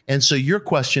conditioned. And so your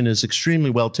question is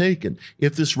extremely well taken.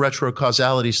 If this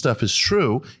retrocausality stuff is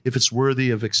true, if it's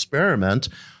worthy of experiment,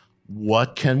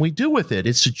 what can we do with it?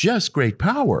 It suggests great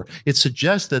power. It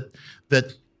suggests that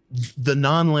the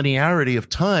nonlinearity of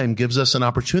time gives us an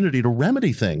opportunity to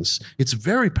remedy things. It's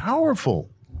very powerful.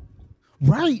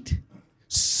 Right.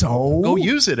 So go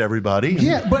use it, everybody.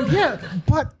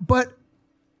 But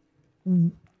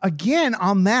again,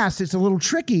 en masse, it's a little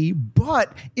tricky.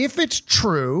 But if it's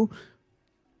true,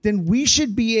 then we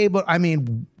should be able. I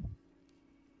mean,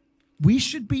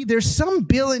 there's some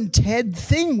Bill and Ted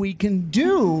thing we can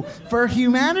do for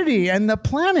humanity and the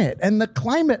planet and the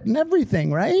climate and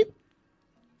everything, right?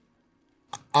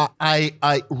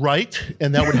 Right,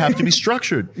 and that would have to be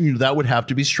structured. That would have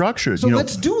to be structured. So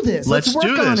let's do this. Let's work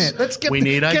on it. Let's get. We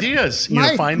need ideas.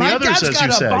 Find the others, dad's as got you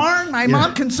a say. Barn. My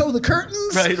mom can sew the curtains.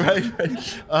 Right.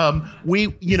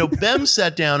 Bem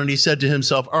sat down and he said to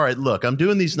himself, "All right, look, I'm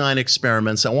doing these 9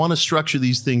 experiments. I want to structure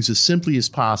these things as simply as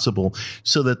possible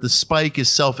so that the spike is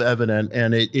self-evident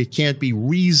and it can't be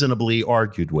reasonably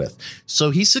argued with." So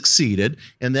he succeeded,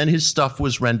 and then his stuff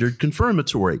was rendered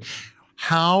confirmatory.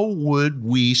 How would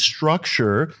we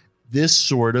structure this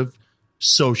sort of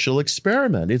social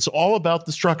experiment? It's all about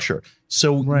the structure.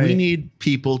 So we need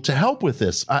people to help with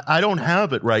this. I don't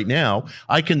have it right now.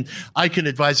 I can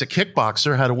advise a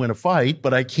kickboxer how to win a fight,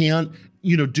 but I can't,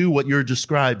 do what you're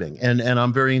describing. And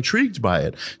I'm very intrigued by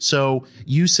it. So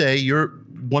you say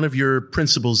one of your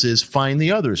principles is find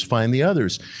the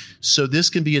others. So this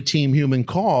can be a team human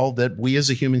call that we as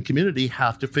a human community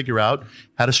have to figure out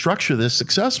how to structure this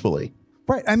successfully.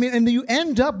 Right. I mean, and you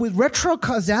end up with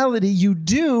retrocausality. You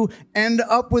do end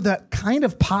up with a kind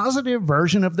of positive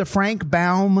version of the Frank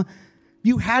Baum.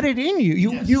 You had it in you.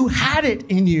 You had it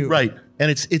in you. Right. And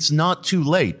it's not too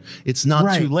late. It's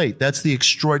not too late. That's the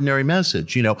extraordinary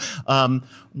message.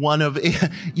 One of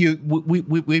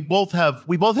we both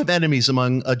have enemies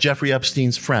among Jeffrey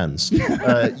Epstein's friends.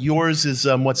 Yours is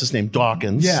what's his name?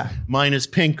 Dawkins. Yeah. Mine is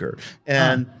Pinker.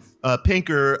 And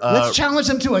Pinker. Let's challenge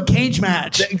him to a cage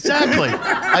match. Exactly.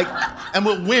 And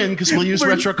we'll win because we'll use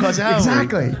retrocausality.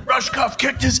 Exactly. Rushkoff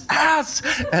kicked his ass.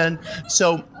 And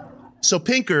so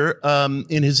Pinker,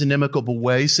 in his inimicable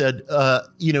way, said,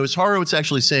 is Horowitz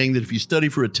actually saying that if you study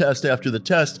for a test after the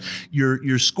test,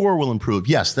 your score will improve?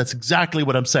 Yes, that's exactly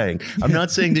what I'm saying. I'm not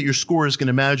saying that your score is going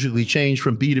to magically change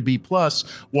from B to B plus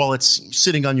while it's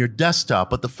sitting on your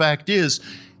desktop. But the fact is,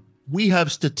 we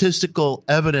have statistical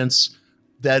evidence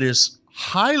that is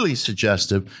highly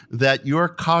suggestive that your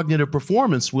cognitive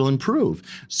performance will improve.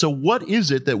 So what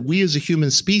is it that we as a human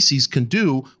species can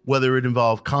do, whether it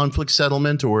involve conflict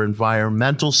settlement or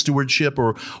environmental stewardship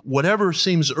or whatever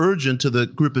seems urgent to the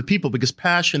group of people, because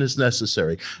passion is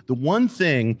necessary.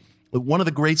 One of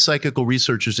the great psychical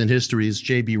researchers in history is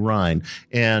J.B. Rhine,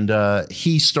 and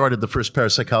he started the first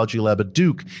parapsychology lab at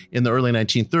Duke in the early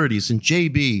 1930s, and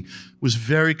J.B. was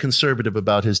very conservative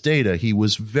about his data. He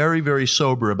was very, very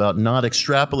sober about not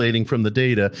extrapolating from the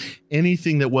data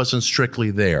anything that wasn't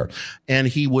strictly there. And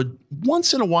he would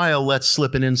once in a while let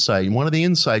slip an insight. And one of the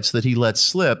insights that he let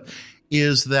slip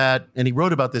is that, and he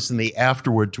wrote about this in the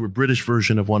afterword to a British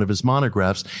version of one of his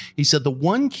monographs, he said, the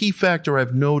one key factor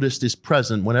I've noticed is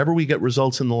present whenever we get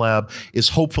results in the lab is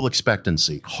hopeful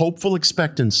expectancy. Hopeful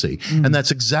expectancy. And that's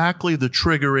exactly the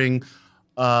triggering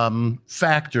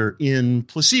factor in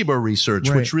placebo research,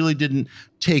 which really didn't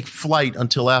take flight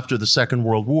until after the Second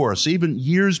World War. So even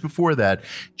years before that,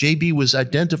 JB was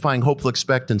identifying hopeful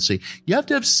expectancy. You have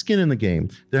to have skin in the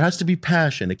game. There has to be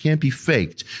passion. It can't be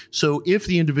faked. So if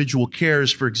the individual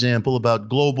cares, for example, about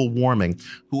global warming,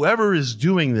 whoever is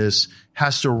doing this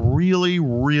has to really,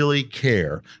 really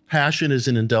care. Passion is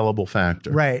an indelible factor.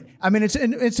 Right. I mean, it's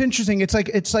interesting. It's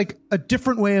like a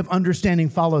different way of understanding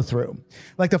follow through,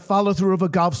 like the follow through of a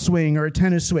golf swing or a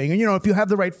tennis swing. And, you know, if you have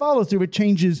the right follow through, it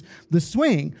changes the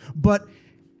swing. But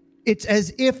it's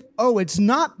as if, it's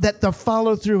not that the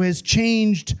follow through has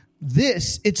changed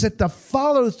this. It's that the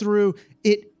follow through,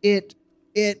 it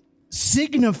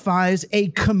signifies a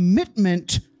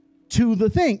commitment to the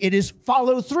thing. It is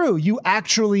follow through. You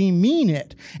actually mean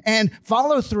it. And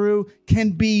follow through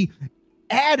can be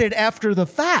added after the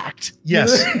fact.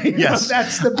 Yes. Yes.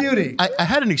 That's the beauty. I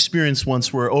had an experience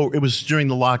once where, it was during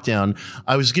the lockdown.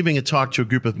 I was giving a talk to a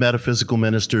group of metaphysical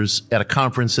ministers at a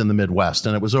conference in the Midwest,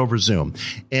 and it was over Zoom.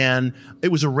 And it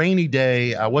was a rainy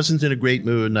day. I wasn't in a great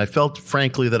mood, and I felt,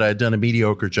 frankly, that I had done a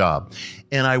mediocre job.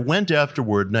 And I went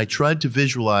afterward, and I tried to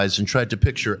visualize and tried to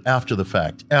picture after the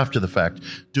fact,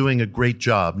 doing a great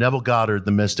job. Neville Goddard,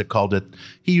 the mystic, called it,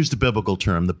 he used a biblical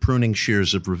term, the pruning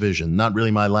shears of revision, not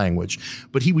really my language.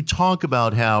 But he would talk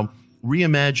about how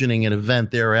reimagining an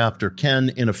event thereafter can,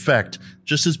 in effect,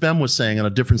 just as Ben was saying on a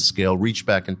different scale, reach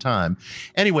back in time.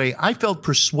 Anyway, I felt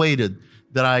persuaded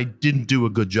that I didn't do a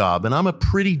good job. And I'm a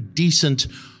pretty decent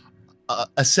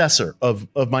assessor of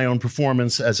my own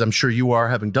performance, as I'm sure you are,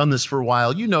 having done this for a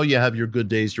while. You know, you have your good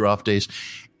days, your off days.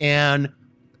 And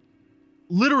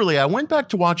literally, I went back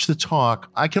to watch the talk.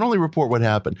 I can only report what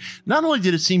happened. Not only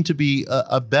did it seem to be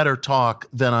a better talk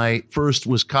than I first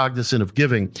was cognizant of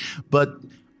giving, but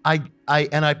I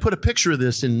put a picture of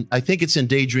this in, I think it's in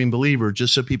Daydream Believer,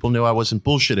 just so people knew I wasn't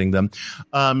bullshitting them.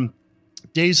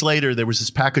 Days later, there was this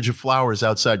package of flowers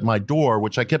outside my door,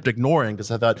 which I kept ignoring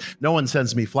because I thought no one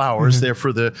sends me flowers. They're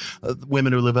for the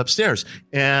women who live upstairs.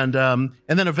 And then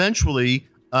eventually,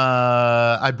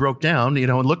 I broke down,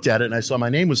 and looked at it, and I saw my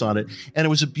name was on it. And it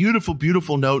was a beautiful,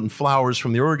 beautiful note and flowers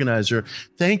from the organizer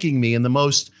thanking me in the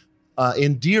most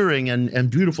endearing and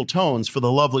beautiful tones for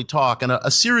the lovely talk. And a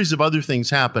series of other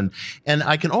things happened. And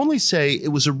I can only say it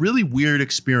was a really weird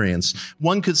experience.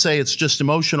 One could say it's just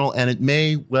emotional, and it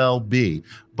may well be.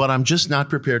 But I'm just not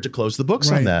prepared to close the books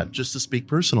on that, just to speak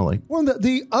personally. Well,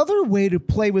 the other way to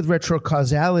play with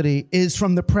retrocausality is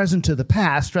from the present to the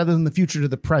past rather than the future to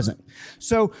the present.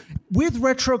 So with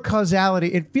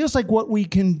retrocausality, it feels like what we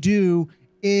can do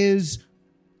is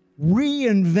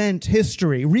reinvent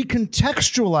history,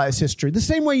 recontextualize history, the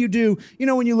same way you do,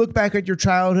 when you look back at your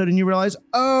childhood and you realize,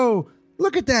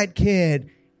 look at that kid.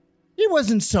 He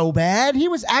wasn't so bad. He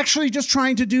was actually just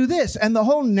trying to do this. And the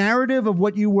whole narrative of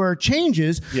what you were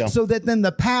changes so that then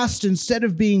the past, instead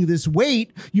of being this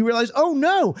weight, you realize, oh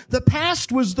no, the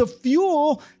past was the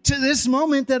fuel to this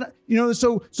moment that,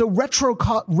 so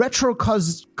retrocausally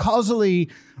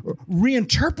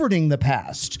reinterpreting the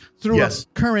past through a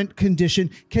current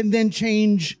condition can then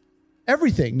change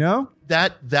everything, no?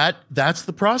 That's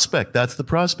the prospect. That's the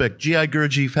prospect. G.I.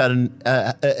 Gurdjieff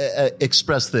had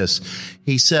expressed this.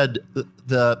 He said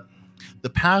the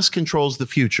past controls the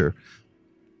future,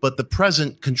 but the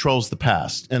present controls the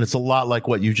past. And it's a lot like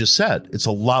what you just said.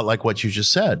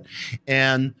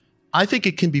 And I think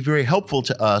it can be very helpful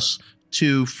to us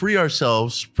to free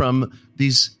ourselves from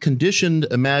these conditioned,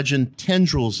 imagined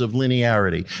tendrils of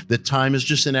linearity, that time is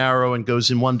just an arrow and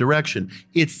goes in one direction.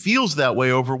 It feels that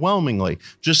way overwhelmingly,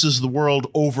 just as the world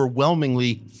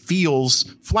overwhelmingly feels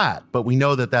flat. But we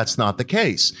know that that's not the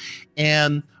case.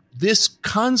 And this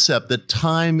concept that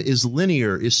time is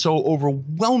linear is so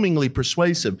overwhelmingly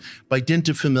persuasive. By dint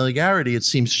of familiarity, it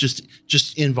seems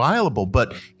just inviolable,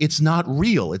 but it's not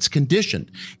real. It's conditioned.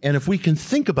 And if we can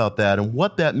think about that and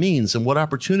what that means and what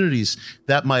opportunities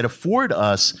that might afford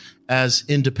us as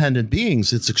independent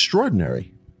beings, it's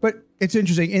extraordinary. But it's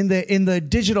interesting. In the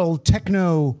digital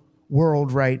techno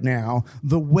world right now,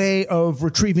 the way of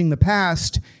retrieving the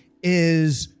past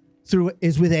is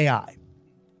with AI.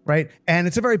 Right. And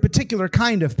it's a very particular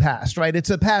kind of past, right?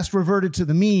 It's a past reverted to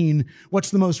the mean.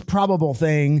 What's the most probable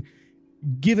thing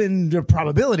given the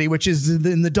probability, which is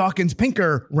in the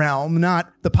Dawkins-Pinker realm,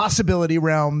 not the possibility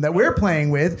realm that we're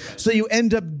playing with. So you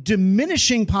end up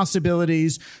diminishing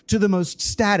possibilities to the most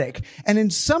static. And in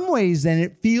some ways, then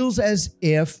it feels as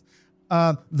if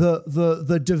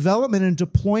the development and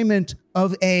deployment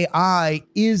of AI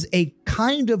is a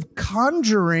kind of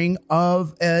conjuring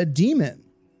of a demon.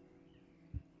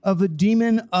 Of the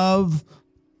demon of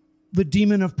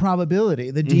probability,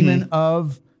 the demon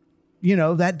of,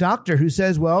 that doctor who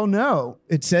says, well, no,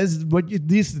 it says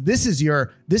this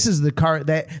is the card,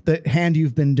 the hand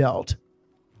you've been dealt.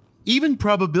 even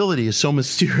probability is so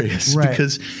mysterious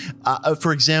because,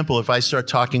 for example, if I start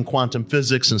talking quantum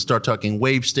physics and start talking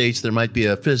wave states, there might be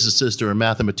a physicist or a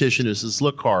mathematician who says,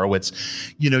 look, Horowitz,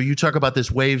 you talk about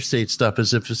this wave state stuff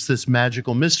as if it's this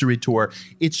magical mystery tour.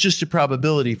 It's just a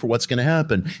probability for what's going to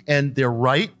happen. And they're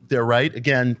right. They're right.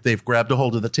 Again, they've grabbed a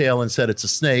hold of the tail and said it's a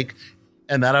snake.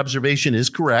 And that observation is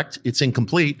correct. It's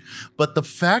incomplete. But the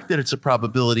fact that it's a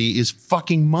probability is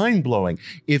fucking mind-blowing.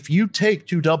 If you take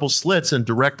two double slits and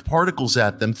direct particles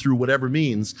at them through whatever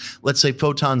means, let's say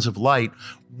photons of light,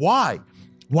 why?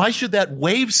 Why should that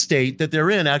wave state that they're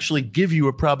in actually give you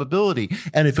a probability?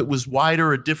 And if it was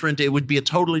wider or different, it would be a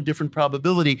totally different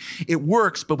probability. It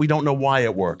works, but we don't know why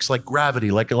it works. Like gravity,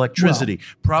 like electricity.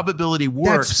 Well, probability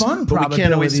works, that's fun, but we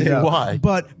can't always say why.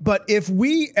 But if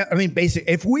we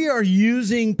are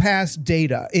using past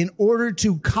data in order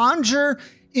to conjure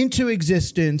into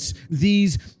existence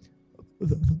these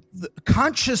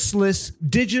consciousless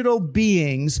digital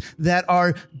beings that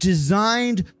are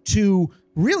designed to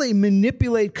really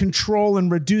manipulate, control,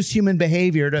 and reduce human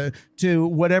behavior to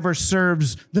whatever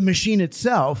serves the machine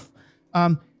itself.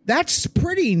 That's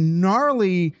pretty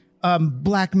gnarly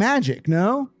black magic,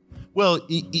 no? Well,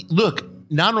 look,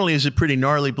 not only is it pretty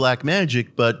gnarly black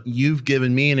magic, but you've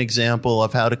given me an example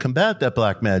of how to combat that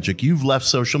black magic. You've left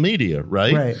social media,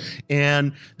 right? Right.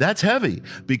 And that's heavy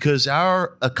because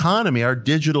our economy, our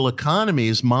digital economy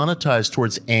is monetized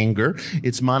towards anger.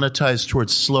 It's monetized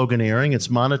towards sloganeering. It's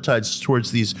monetized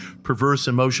towards these perverse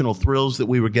emotional thrills that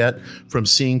we would get from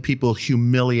seeing people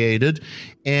humiliated.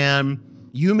 And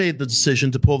you made the decision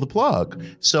to pull the plug.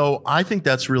 So I think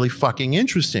that's really fucking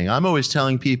interesting. I'm always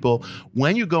telling people,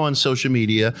 when you go on social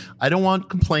media, I don't want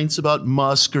complaints about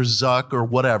Musk or Zuck or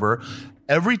whatever.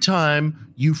 Every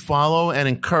time you follow and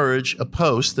encourage a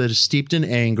post that is steeped in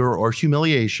anger or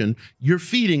humiliation, you're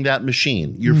feeding that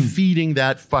machine. You're feeding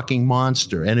that fucking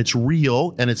monster, and it's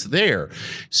real and it's there.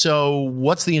 So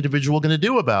what's the individual going to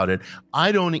do about it?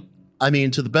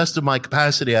 To the best of my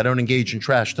capacity, I don't engage in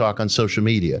trash talk on social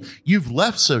media. You've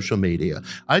left social media.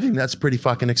 I think that's pretty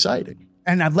fucking exciting.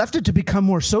 And I've left it to become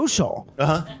more social.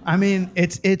 I mean,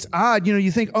 it's odd.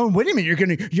 You think, oh, wait a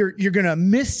minute, you're gonna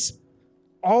miss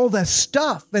all the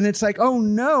stuff, and it's like, oh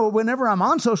no. Whenever I'm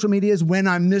on social media is when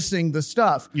I'm missing the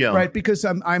stuff, right? Because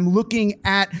I'm looking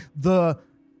at the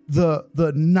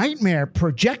nightmare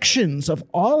projections of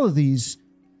all of these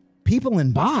people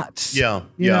and bots. You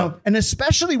know, and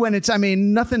especially when it's,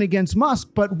 nothing against Musk,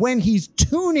 but when he's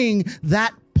tuning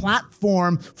that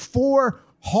platform for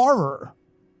horror,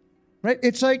 right?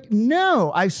 It's like,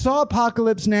 no, I saw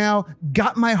Apocalypse Now,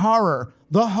 got my horror,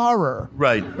 the horror.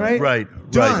 Right.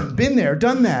 Done, been there,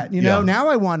 done that. Now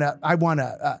I want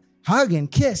to hug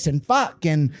and kiss and fuck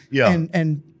and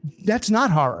that's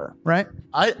not horror, right?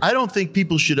 I don't think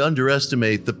people should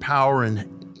underestimate the power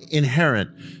inherent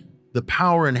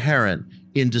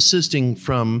in desisting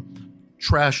from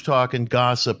trash talk and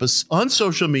gossip on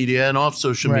social media and off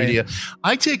social media.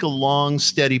 I take a long,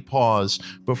 steady pause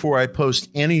before I post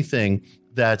anything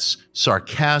that's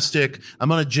sarcastic.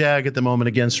 I'm on a jag at the moment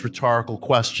against rhetorical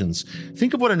questions.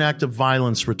 Think of what an act of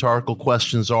violence rhetorical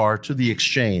questions are to the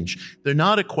exchange. They're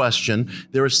not a question.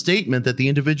 They're a statement that the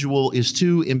individual is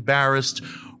too embarrassed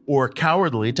or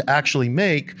cowardly to actually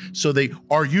make. So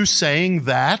are you saying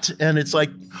that? And it's like,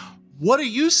 what are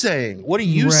you saying? What are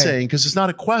you saying? Because it's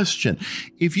not a question.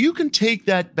 If you can take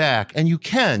that back, and you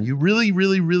really,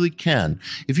 really, really can.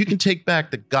 If you can take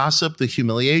back the gossip, the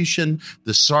humiliation,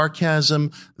 the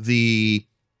sarcasm, the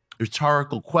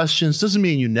rhetorical questions, doesn't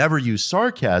mean you never use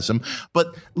sarcasm,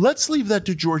 but let's leave that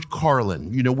to George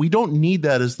Carlin. We don't need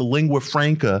that as the lingua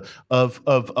franca of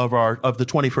the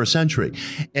 21st century.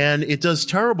 And it does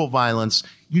terrible violence.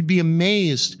 You'd be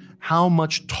amazed how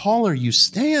much taller you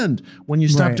stand when you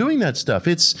stop doing that stuff.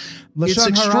 It's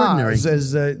extraordinary. Haraz,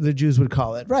 as the Jews would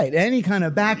call it. Right. Any kind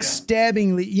of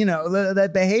backstabbing,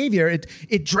 that behavior,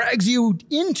 it drags you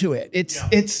into it.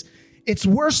 It's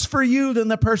worse for you than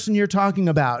the person you're talking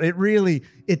about. It really,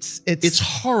 it's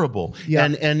horrible. Yeah.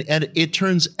 And it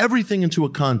turns everything into a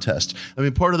contest.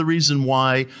 Part of the reason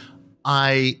why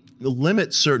I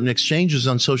limit certain exchanges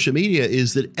on social media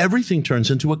is that everything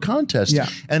turns into a contest.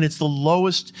 And it's the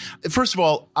lowest. First of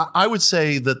all, I would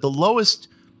say that the lowest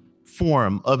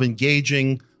form of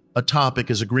engaging a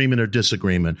topic is agreement or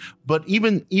disagreement. But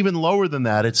even lower than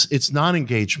that, it's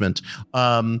non-engagement,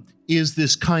 is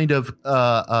this kind of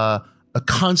a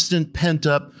constant pent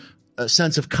up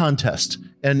sense of contest.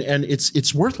 And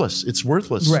it's worthless. It's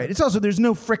worthless. Right. It's also, there's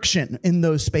no friction in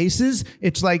those spaces.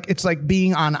 It's like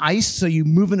being on ice. So you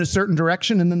move in a certain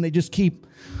direction and then they just keep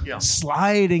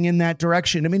sliding in that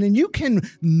direction. I mean, and you can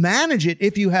manage it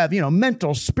if you have,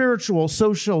 mental, spiritual,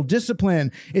 social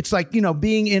discipline. It's like,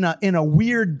 being in a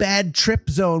weird bad trip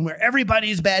zone where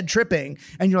everybody's bad tripping.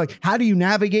 And you're like, how do you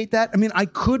navigate that? I mean, I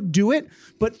could do it,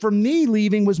 but for me,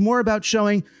 leaving was more about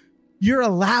showing you're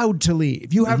allowed to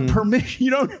leave. You have permission.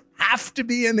 You don't have to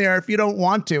be in there if you don't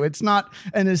want to. It's not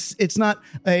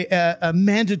a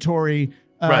mandatory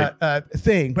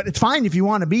thing, but it's fine if you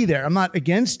want to be there. I'm not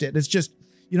against it. It's just,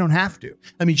 you don't have to.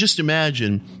 I mean, just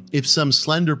imagine if some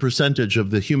slender percentage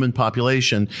of the human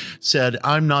population said,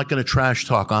 I'm not going to trash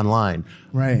talk online.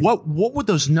 Right. What would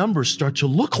those numbers start to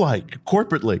look like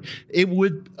corporately? It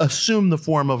would assume the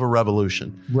form of a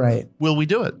revolution. Right. Will we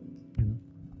do it?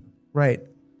 Right.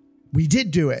 We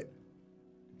did do it.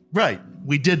 Right.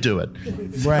 We did do it.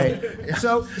 Right.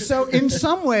 So in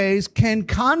some ways, can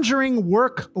conjuring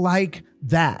work like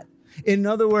that? In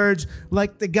other words,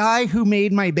 like the guy who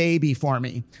made my baby for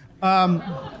me.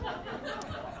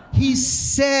 He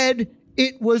said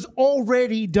it was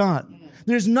already done.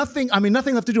 There's nothing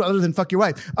left to do other than fuck your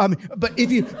wife. But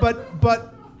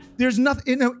there's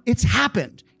nothing, it's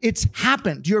happened. It's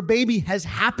happened. Your baby has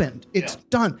happened. It's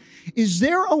done. Is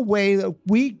there a way that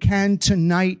we can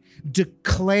tonight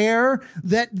declare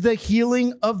that the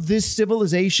healing of this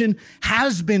civilization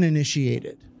has been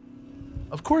initiated?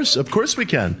 Of course we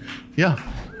can. Yeah.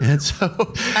 And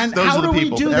so and those how are the do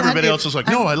people. We do Everybody that else is like,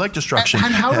 no, I like destruction.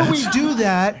 And how do we do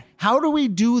that? How do we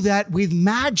do that with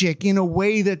magic in a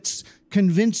way that's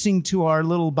convincing to our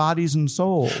little bodies and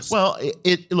souls? Well,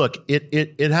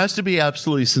 it has to be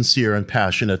absolutely sincere and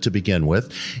passionate to begin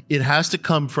with. It has to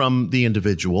come from the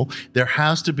individual. There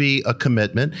has to be a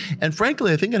commitment. And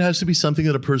frankly, I think it has to be something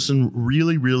that a person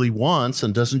really, really wants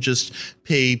and doesn't just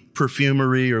pay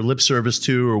perfumery or lip service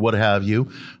to or what have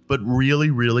you, but really,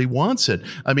 really wants it.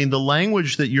 I mean, the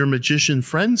language that your magician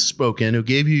friend spoke in who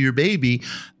gave you your baby,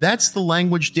 that's the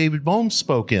language David Bohm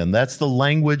spoke in. That's the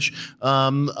language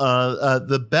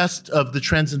the best of the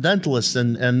transcendentalists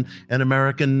and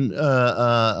American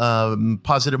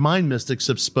positive mind mystics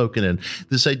have spoken in.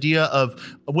 This idea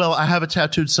of, well, I have it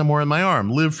tattooed somewhere in my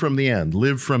arm. Live from the end.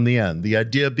 Live from the end. The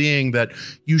idea being that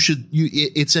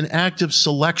it's an act of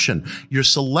selection. You're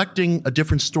selecting a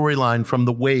different storyline from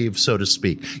the wave, so to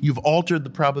speak. You've altered the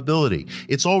probability.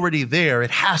 It's already there.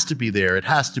 It has to be there. It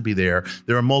has to be there.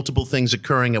 There are multiple things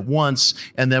occurring at once,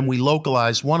 and then we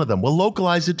localize one of them. We'll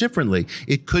localize it differently.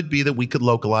 It could be that we could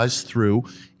localize through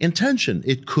intention.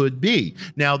 It could be.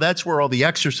 Now, that's where all the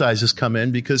exercises come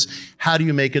in, because how do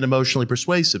you make it emotionally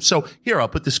persuasive? So here, I'll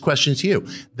put this question to you.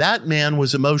 That man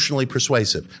was emotionally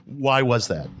persuasive. Why was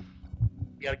that?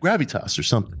 He had a gravitas or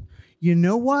something. You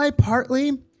know why?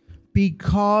 Partly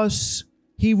because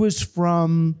he was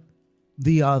from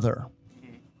the other,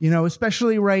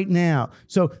 especially right now.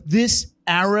 So this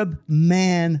Arab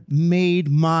man made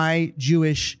my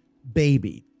Jewish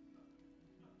baby,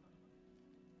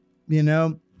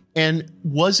 And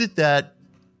was it that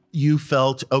you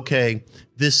felt, okay,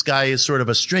 this guy is sort of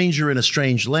a stranger in a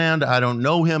strange land. I don't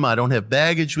know him. I don't have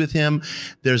baggage with him.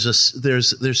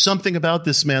 There's something about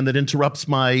this man that interrupts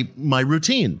my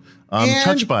routine. I'm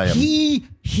touched by him.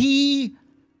 He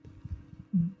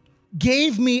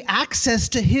gave me access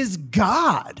to his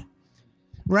God,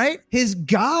 right? His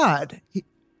God.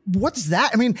 What's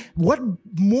that? I mean, what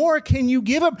more can you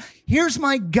give him? Here's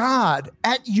my God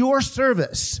at your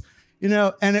service,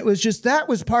 and it was just, that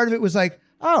was part of it, was like,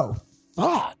 oh,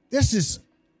 fuck, this is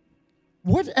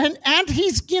what, and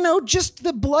he's, just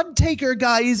the blood taker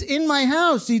guy. He's in my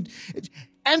house.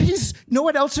 Know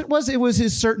what else it was? It was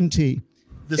his certainty.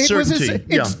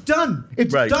 It's done.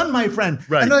 It's done, my friend.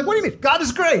 Right. And they're like, what do you mean? God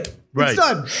is great. Right. It's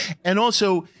done. And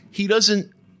also, he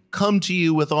doesn't come to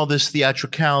you with all this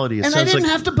theatricality. And I didn't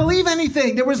have to believe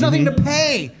anything. There was nothing to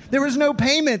pay. There was no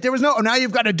payment. There was no, now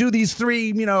you've got to do these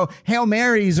 3, Hail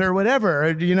Marys or whatever,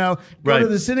 or, go to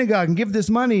the synagogue and give this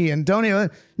money and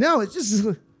donate. No, it's just.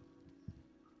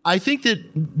 I think that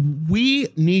we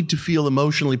need to feel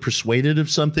emotionally persuaded of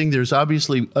something. There's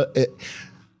obviously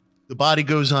the body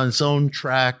goes on its own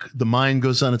track. The mind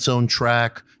goes on its own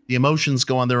track. The emotions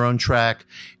go on their own track.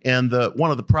 And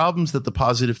one of the problems that the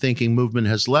positive thinking movement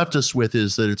has left us with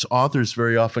is that its authors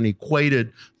very often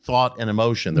equated thought and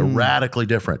emotion. They're radically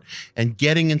different. And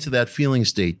getting into that feeling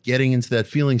state,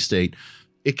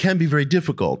 it can be very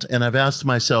difficult. And I've asked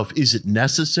myself, is it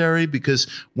necessary? Because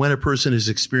when a person is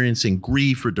experiencing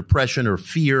grief or depression or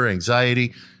fear,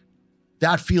 anxiety,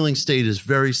 that feeling state is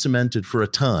very cemented for a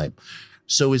time.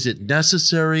 So is it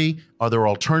necessary? Are there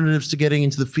alternatives to getting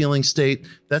into the feeling state?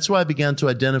 That's why I began to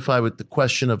identify with the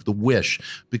question of the wish,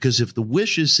 because if the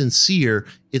wish is sincere,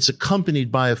 it's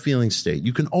accompanied by a feeling state.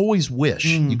 You can always wish.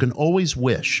 You can always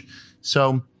wish.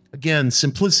 So again,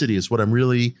 simplicity is what I'm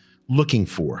really looking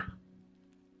for.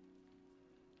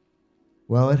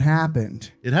 Well, it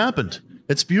happened. It happened.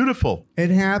 It's beautiful.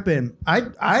 It happened.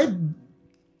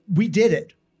 We did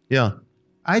it. Yeah.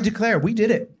 I declare we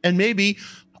did it. And maybe,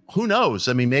 who knows?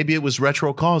 I mean, maybe it was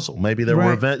retrocausal. Maybe there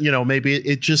were events, maybe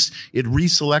it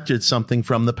reselected something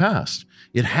from the past.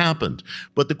 It happened.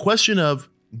 But the question of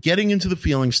getting into the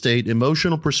feeling state,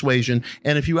 emotional persuasion,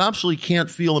 and if you absolutely can't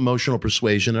feel emotional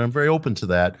persuasion, and I'm very open to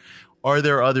that, are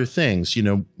there other things,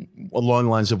 along the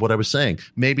lines of what I was saying?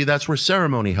 Maybe that's where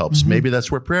ceremony helps. Maybe that's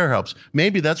where prayer helps.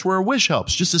 Maybe that's where a wish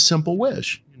helps, just a simple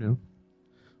wish,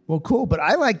 Well, cool. But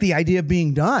I like the idea of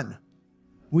being done.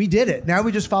 We did it. Now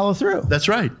we just follow through. That's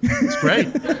right. It's great.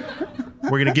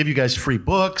 We're going to give you guys free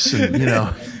books and,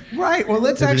 Right. Well,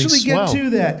 let's actually get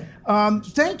to that.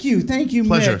 Thank you. Thank you,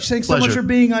 Pleasure. Mitch. Thanks so much for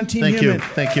being on Team Human.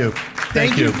 Thank you.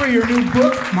 Thank you for your new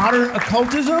book, Modern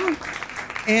Occultism.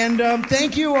 And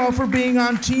thank you all for being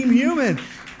on Team Human.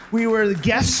 We were the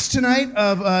guests tonight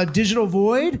of Digital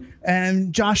Void,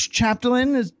 and Josh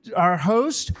Chaplin is our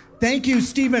host. Thank you,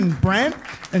 Stephen Brent,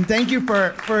 and thank you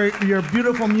for your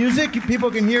beautiful music. People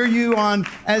can hear you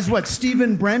as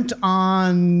Stephen Brent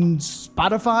on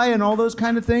Spotify and all those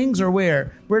kind of things, or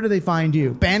where? Where do they find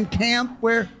you? Bandcamp?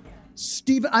 Where?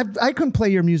 Stephen, I couldn't play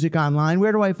your music online.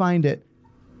 Where do I find it?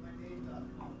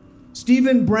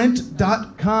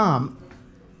 StephenBrent.com.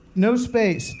 No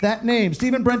space. That name,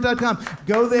 StephenBrent.com.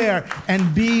 Go there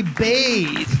and be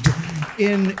bathed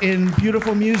in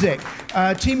beautiful music.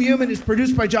 Team Human is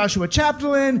produced by Joshua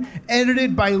Chaplin,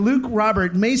 edited by Luke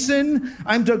Robert Mason.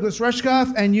 I'm Douglas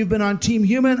Rushkoff, and you've been on Team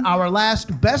Human, our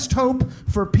last best hope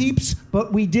for peeps,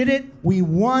 but we did it. We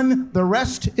won. The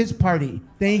rest is party.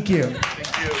 Thank you.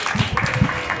 Thank you.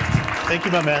 Thank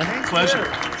you, my man. Thanks, pleasure.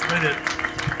 sir. Did it.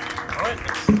 All right.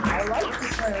 I like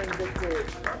declaring victory.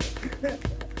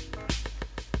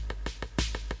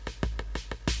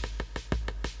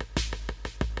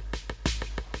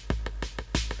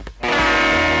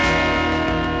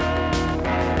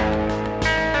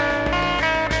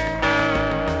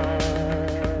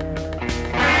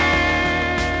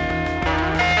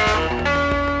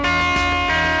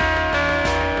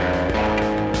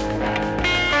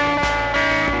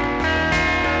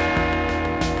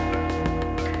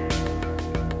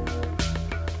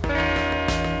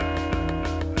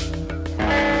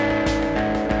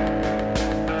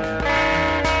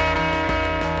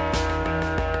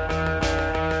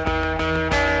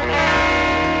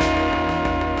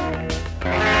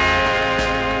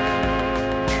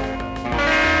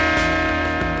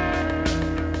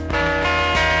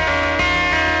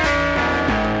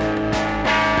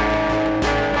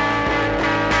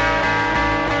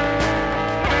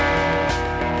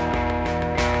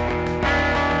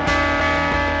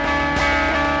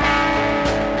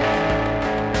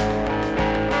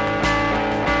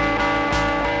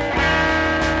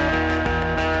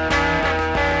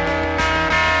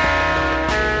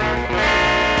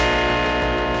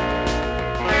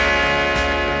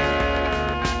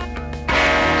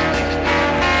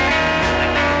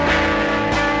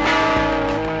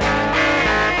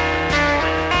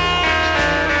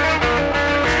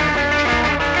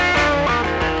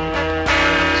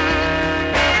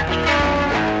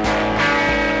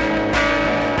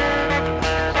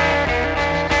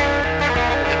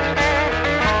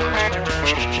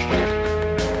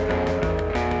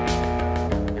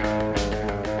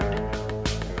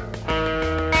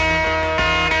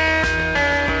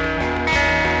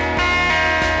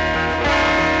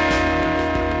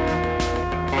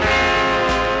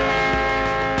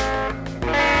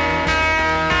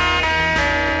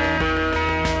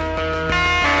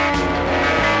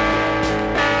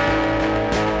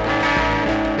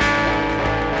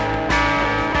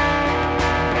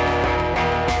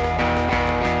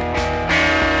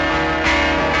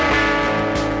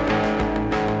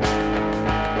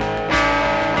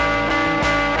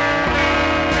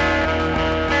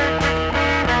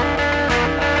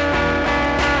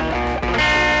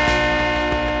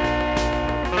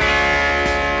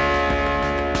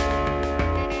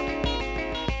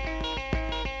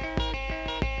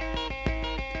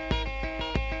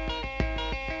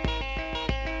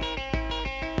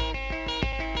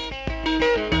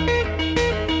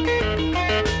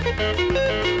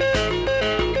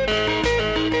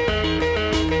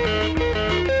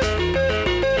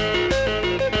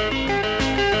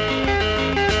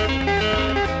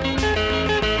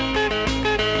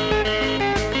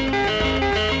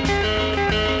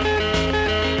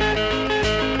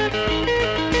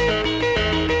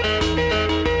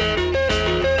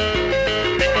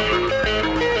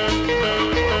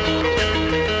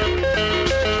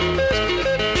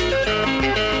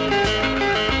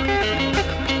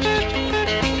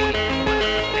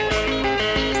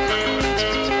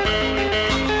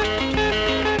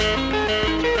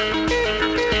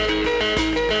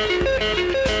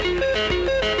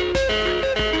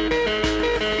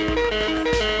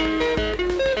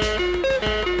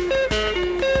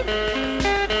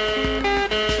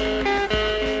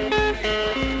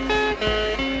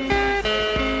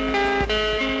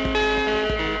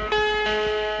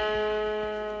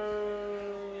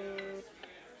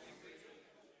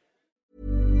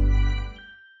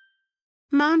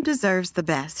 deserves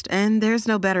the best, and there's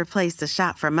no better place to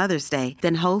shop for Mother's Day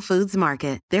than Whole Foods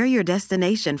Market. They're your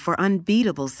destination for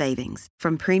unbeatable savings,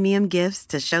 from premium gifts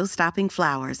to show-stopping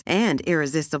flowers and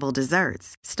irresistible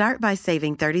desserts. Start by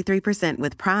saving 33%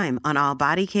 with Prime on all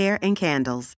body care and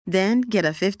candles. Then get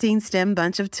a 15-stem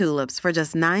bunch of tulips for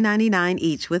just $9.99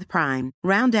 each with Prime.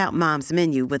 Round out Mom's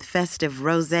menu with festive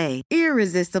rosé,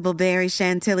 irresistible berry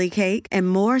chantilly cake, and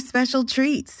more special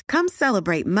treats. Come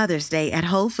celebrate Mother's Day at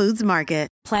Whole Foods Market.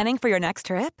 Planning for your next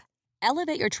trip?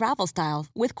 Elevate your travel style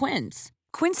with Quince.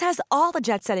 Quince has all the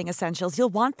jet-setting essentials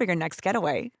you'll want for your next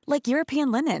getaway, like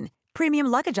European linen, premium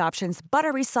luggage options,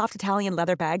 buttery soft Italian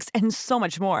leather bags, and so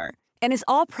much more. And is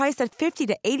all priced at 50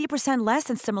 to 80% less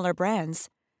than similar brands.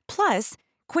 Plus,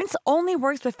 Quince only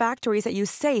works with factories that use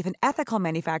safe and ethical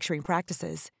manufacturing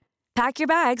practices. Pack your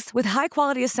bags with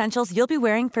high-quality essentials you'll be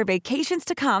wearing for vacations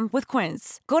to come with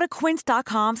Quince. Go to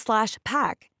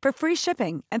quince.com/pack for free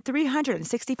shipping and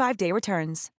 365-day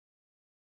returns.